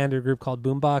some band or group called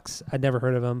Boombox. I'd never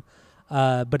heard of him,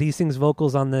 but he sings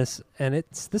vocals on this, and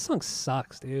this song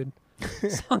sucks, dude.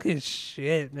 This song is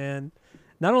shit, man.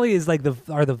 Not only is like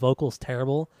are the vocals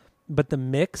terrible, but the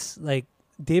mix, like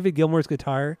David Gilmour's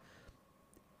guitar,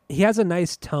 he has a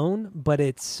nice tone, but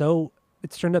it's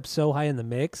turned up so high in the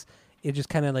mix, it just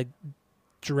kind of like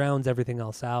drowns everything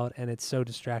else out, and it's so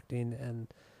distracting. And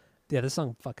yeah, this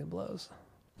song fucking blows.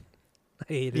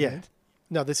 I hated Yeah. it.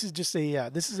 No, this is just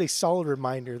a solid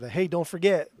reminder that, hey, don't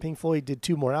forget, Pink Floyd did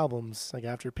 2 more albums like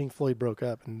after Pink Floyd broke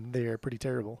up, and they are pretty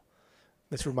terrible.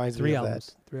 This reminds me of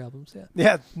that. 3 albums, yeah.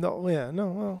 Yeah, no,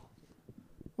 well,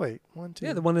 wait, 1, 2.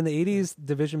 Yeah, the one in the 80s,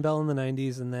 Division Bell in the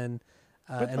 90s, and then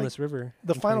But, like, Endless River.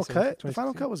 the in final 2017, cut. The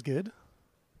final 2016. cut was good.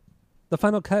 The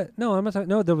final cut. No, I'm not talking.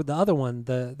 No, the other one,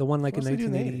 the one like What in else did they do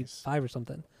in the 1985 or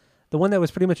something. The one that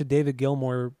was pretty much a David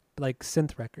Gilmour like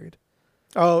synth record.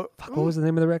 Oh, Fuck, what was the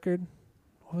name of the record?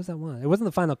 What was that one? It wasn't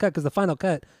the final cut because the final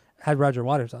cut had Roger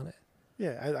Waters on it.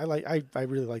 yeah, I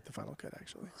really like the final cut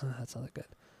actually. That's not that good.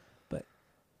 But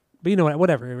you know what?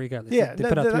 Whatever. Regardless, Yeah, they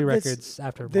put out 3 this- records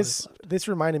after This Waters left. this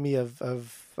reminded me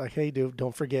of like, hey, dude,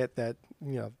 don't forget that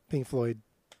Pink Floyd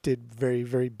did very,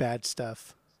 very bad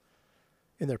stuff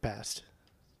in their past,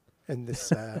 and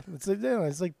this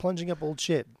it's like plunging up old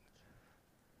shit.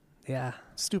 Yeah,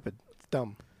 Stupid,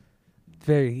 dumb.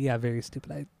 very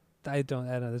stupid. I don't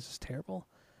know. This is terrible.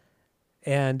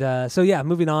 And so yeah,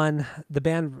 moving on. The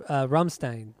band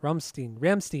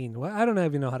Rammstein. Well, I don't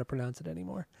even know how to pronounce it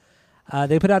anymore.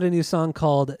 They put out a new song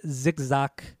called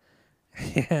Zigzag,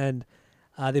 and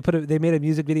they made a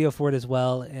music video for it as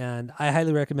well. And I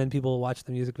highly recommend people watch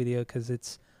the music video because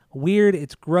it's weird,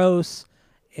 it's gross,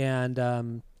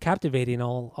 and captivating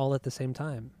all at the same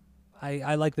time.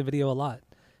 I like the video a lot.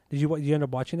 Did you end up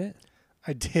watching it?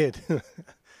 I did.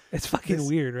 It's fucking This-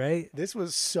 weird, right? This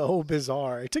was so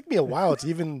bizarre. It took me a while to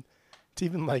even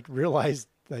like realize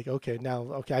like, okay,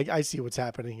 I see what's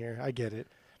happening here. I get it.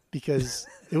 Because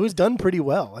it was done pretty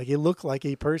well. Like it looked like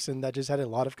a person that just had a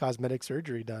lot of cosmetic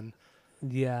surgery done.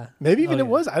 Yeah. Maybe even Oh,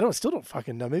 it yeah. was. Still don't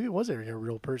fucking know. Maybe it was a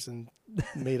real person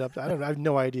made up. I don't know. I have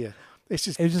no idea. It's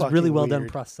just It was just fucking really well done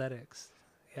weird. prosthetics.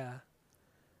 Yeah.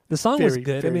 The song was Very,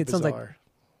 good. I very mean, it sounds like bizarre.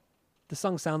 the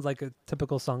song sounds like a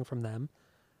typical song from them,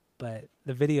 but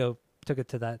the video took it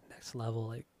to that next level.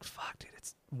 Like, fuck, dude,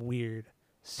 it's weird,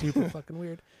 super fucking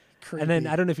weird. And then Creepy.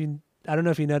 I don't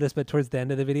know if you noticed, but towards the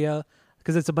end of the video,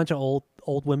 because it's a bunch of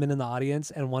old women in the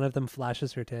audience, and one of them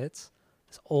flashes her tits.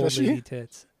 This old Does she? lady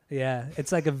tits. Yeah,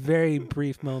 it's like a very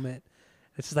brief moment.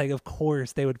 It's just like, of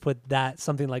course, they would put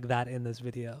something like that in this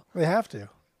video. They have to.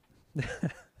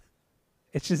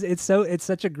 It's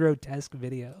such a grotesque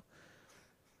video.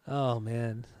 Oh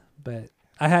man, but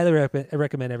I highly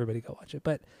recommend everybody go watch it.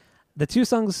 But the two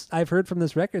songs I've heard from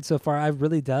this record so far, I've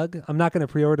really dug. I'm not going to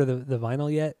pre-order the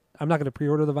vinyl yet. I'm not going to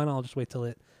pre-order the vinyl. I'll just wait till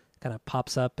it kind of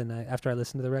pops up and after I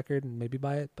listen to the record and maybe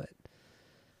buy it. But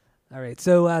all right,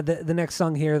 so the next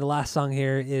song here, the last song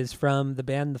here, is from the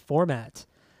band The Format.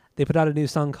 They put out a new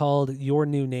song called Your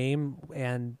New Name,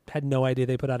 and had no idea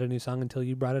they put out a new song until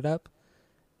you brought it up.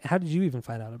 How did you even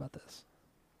find out about this?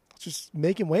 It's just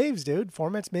making waves, dude.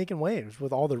 Format's making waves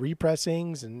with all the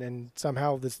repressings and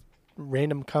somehow this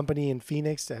random company in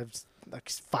Phoenix that has like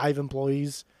 5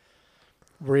 employees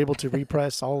were able to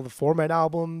repress all of the Format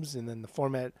albums, and then the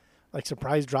Format like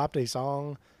surprise dropped a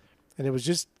song, and it was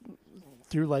just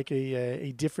through like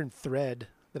a different thread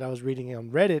that I was reading on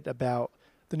Reddit about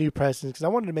the new pressings, because I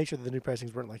wanted to make sure that the new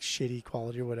pressings weren't like shitty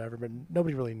quality or whatever, but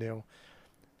nobody really knew.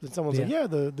 Then someone's like, yeah,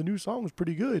 the new song was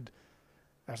pretty good.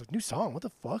 I was like, new song? What the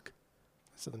fuck?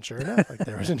 So then sure enough, like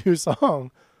there was a new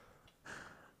song.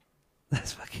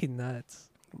 That's fucking nuts.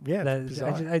 Yeah, That it's is-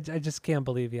 bizarre. I just can't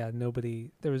believe. Yeah,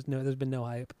 there's been no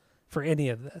hype for any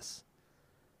of this.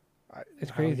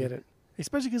 It's I don't crazy. get it.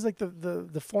 Especially because like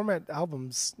the Format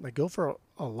albums like go for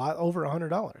a lot over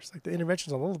 $100. Like the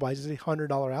Interventions on Lullabies is $100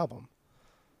 album.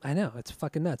 I know, it's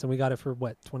fucking nuts, and we got it for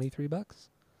what, $23?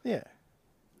 Yeah,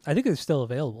 I think it's still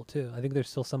available too. I think there's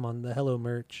still some on the Hello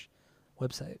Merch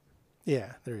website.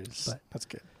 yeah, there is. But- That's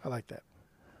good. I like that.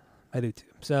 I do too.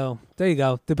 So there you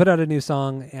go. They put out a new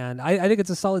song, and I think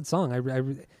it's a solid song.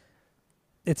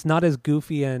 It's not as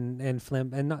goofy and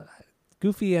not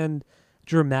goofy and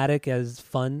dramatic as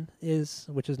Fun is,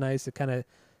 which is nice.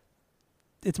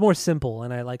 It's more simple,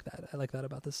 and I like that. I like that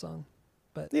about this song.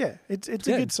 Yeah, it's a good.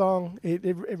 good song. It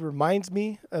reminds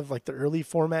me of like the early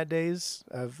Format days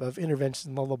of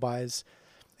Intervention Lullabies.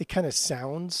 It kind of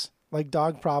sounds like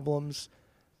Dog Problems,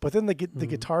 but then the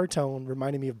guitar tone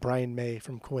reminded me of Brian May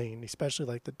from Queen, especially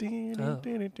like the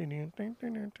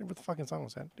what the fucking song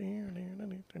was that? I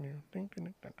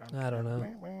don't know.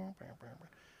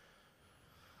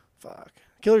 Fuck.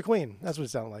 Killer Queen. That's what it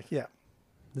sounded like. Yeah.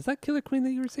 Is that Killer Queen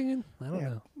that you were singing? I don't Yeah.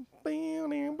 know.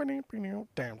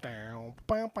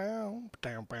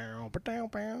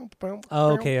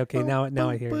 Oh, okay. Now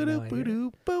I hear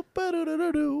it.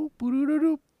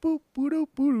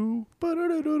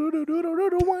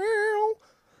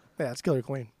 Yeah, it's Killer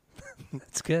Queen.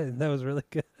 That's good. That was really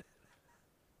good.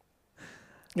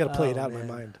 You gotta play it Oh, out man. in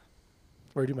my mind.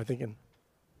 Where do my thinking?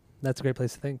 That's a great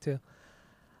place to think too.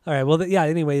 All right. Well, yeah.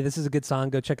 Anyway, this is a good song.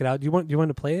 Go check it out. Do you want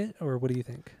to play it, or what do you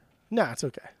think? Nah, it's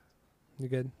okay. You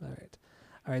good? All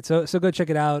right. So go check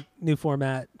it out. New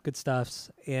Format, good stuffs,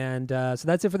 and so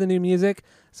that's it for the new music.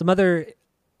 Some other,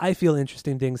 I feel,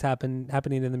 interesting things happening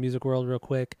in the music world. Real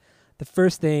quick, the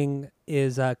first thing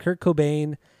is Kurt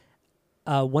Cobain.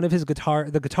 One of his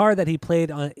the guitar that he played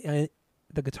on,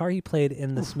 the guitar he played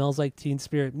in the "Smells Like Teen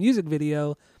Spirit" music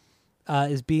video,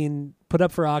 is being put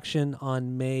up for auction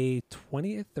on May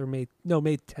 20th or May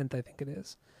 10th, I think it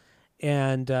is.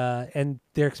 And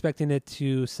they're expecting it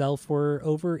to sell for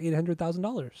over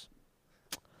 $800,000.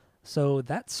 So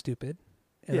that's stupid,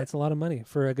 and Yeah. that's a lot of money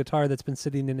for a guitar that's been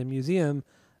sitting in a museum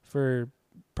for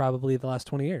probably the last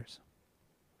 20 years.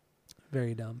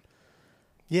 Very dumb.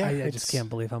 Yeah, I just can't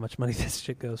believe how much money this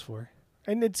shit goes for.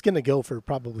 And it's gonna go for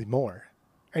probably more,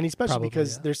 and especially Probably,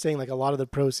 because yeah. they're saying like a lot of the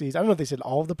proceeds. I don't know if they said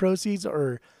all of the proceeds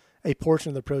or a portion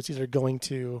of the proceeds are going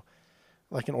to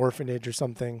like an orphanage or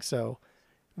something. So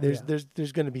there's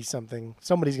going to be something.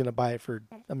 Somebody's going to buy it for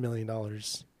 $1 million.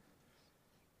 That's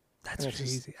And it's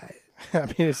just- crazy. I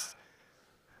mean,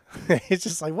 it's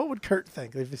just like, what would Kurt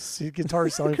think if his guitar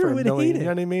is selling Kurt for $1 would million? hate You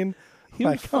know it. what I mean? He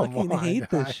Like, would come fucking on, hate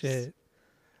guys. this shit.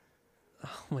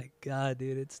 Oh my god,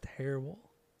 dude, it's terrible.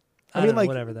 I I mean, mean, like-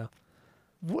 whatever though.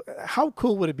 How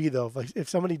cool would it be though if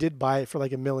somebody did buy it for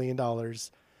like $1 million,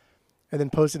 and then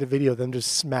posted a video of them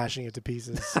just smashing it to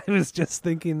pieces. I was just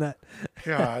thinking that.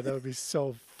 God, that would be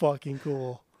so fucking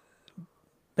cool.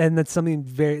 And that's something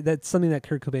that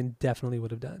Kurt Cobain definitely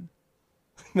would have done.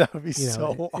 That would be You know,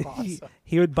 so awesome.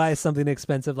 he would buy something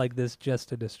expensive like this just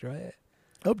to destroy it.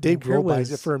 I hope Dave Kurt Grohl buys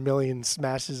was- it for $1 million,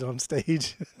 smashes it on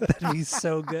stage. That'd be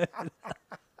so good.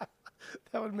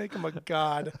 That would make him a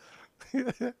god.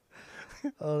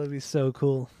 Oh, that'd be so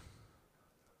cool.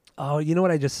 Oh, you know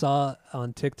what I just saw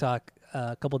on TikTok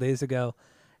a couple days ago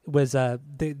was I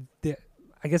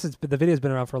guess the video's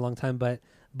been around for a long time, but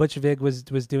Butch Vig was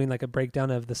doing like a breakdown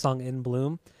of the song In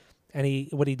Bloom, and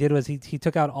what he did was he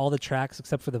took out all the tracks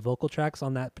except for the vocal tracks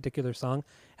on that particular song,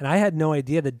 and I had no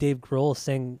idea that Dave Grohl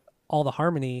sang all the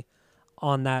harmony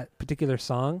on that particular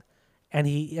song, and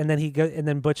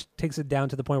then Butch takes it down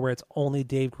to the point where it's only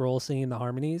Dave Grohl singing the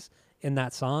harmonies in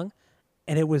that song,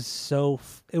 and it was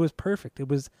perfect.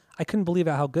 I couldn't believe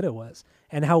how good it was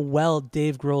and how well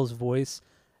Dave Grohl's voice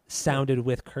sounded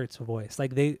with Kurt's voice.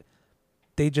 Like they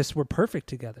just were perfect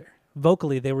together.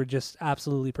 Vocally, they were just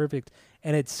absolutely perfect.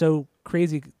 And it's so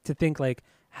crazy to think, like,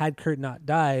 had Kurt not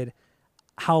died,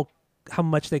 how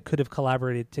much they could have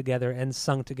collaborated together and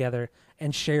sung together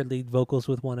and shared lead vocals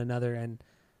with one another. And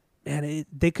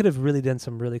they could have really done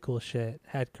some really cool shit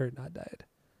had Kurt not died.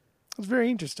 It was very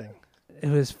interesting. It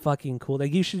was fucking cool.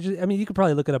 Like, you should just, I mean, you could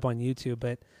probably look it up on YouTube,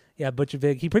 but yeah, Butch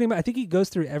Vig, I think he goes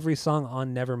through every song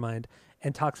on Nevermind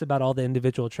and talks about all the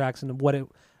individual tracks and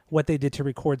what they did to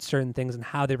record certain things and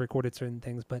how they recorded certain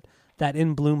things. But that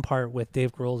In Bloom part with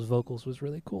Dave Grohl's vocals was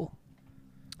really cool.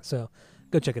 So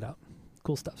go check it out.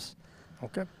 Cool stuffs.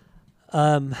 Okay.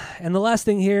 And the last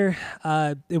thing here,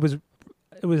 it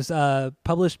was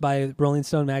published by Rolling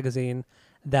Stone magazine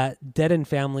that Dead and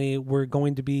Family were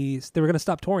going to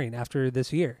stop touring after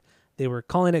this year. They were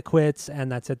calling it quits,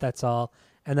 and that's it. That's all.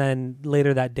 And then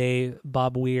later that day,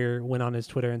 Bob Weir went on his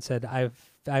Twitter and said, I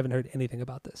haven't heard anything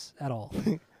about this at all.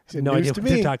 No idea what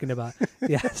they're talking about.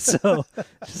 Yeah, so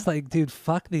just like, dude,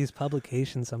 fuck these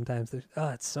publications sometimes.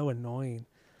 It's so annoying.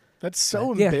 That's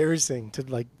so Yeah. embarrassing to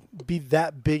like be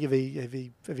that big of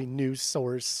a news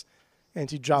source and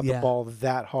to drop the Yeah. ball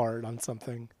that hard on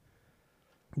something.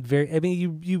 I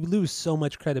mean, you lose so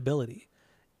much credibility,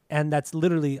 and that's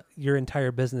literally your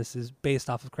entire business is based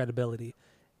off of credibility,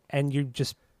 and you've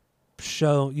just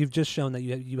shown that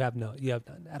you have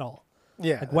none at all.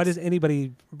 Yeah. Like, why does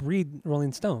anybody read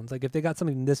Rolling Stones? Like, if they got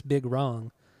something this big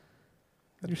wrong,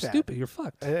 you're bad. stupid. You're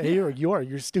fucked.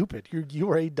 You're stupid. You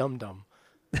are a dum dum.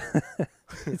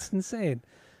 It's insane.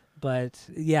 But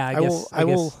yeah, I guess I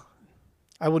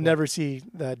will never see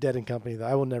the Dead and Company though.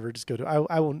 I will never just go to.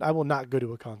 I will not go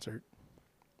to a concert.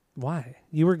 Why?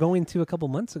 You were going to a couple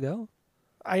months ago.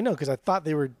 I know because I thought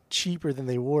they were cheaper than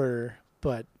they were,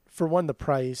 but for one, the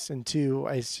price, and two,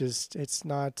 it's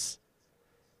not.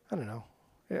 I don't know.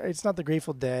 It's not the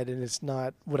Grateful Dead, and it's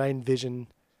not what I envision.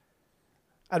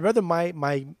 I'd rather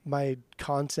my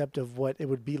concept of what it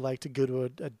would be like to go to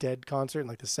a Dead concert in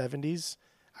like the 70s.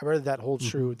 I'd rather that hold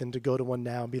true than to go to one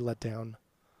now and be let down.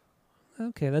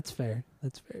 Okay, that's fair.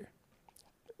 That's fair.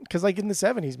 Because like in the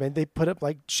 70s, man, they put up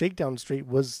like Shakedown Street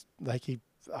was like a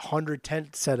 100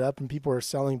 tent set up, and people were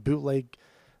selling bootleg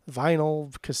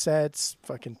vinyl, cassettes,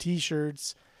 fucking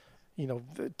T-shirts. You know,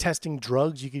 testing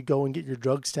drugs. You could go and get your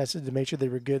drugs tested to make sure they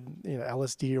were good. You know,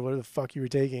 LSD or whatever the fuck you were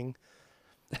taking.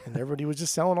 And everybody was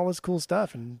just selling all this cool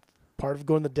stuff. And part of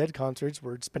going to the Dead concerts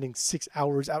were spending 6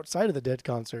 hours outside of the Dead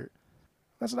concert.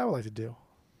 That's what I would like to do.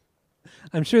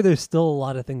 I'm sure there's still a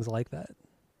lot of things like that.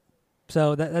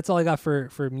 So that's all I got for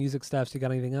music stuff. So you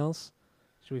got anything else?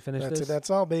 Should we finish That's this? it. That's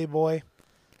all, baby boy.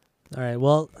 All right.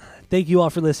 Well, thank you all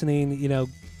for listening. You know,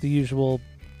 the usual,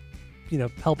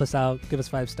 help us out, give us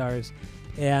 5 stars.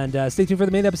 And stay tuned for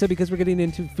the main episode because we're getting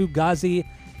into Fugazi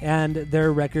and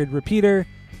their record Repeater,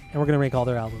 and we're going to rank all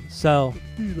their albums. So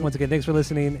once again, thanks for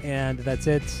listening, and that's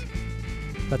it.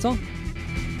 That's all.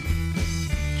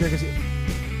 Jerk us.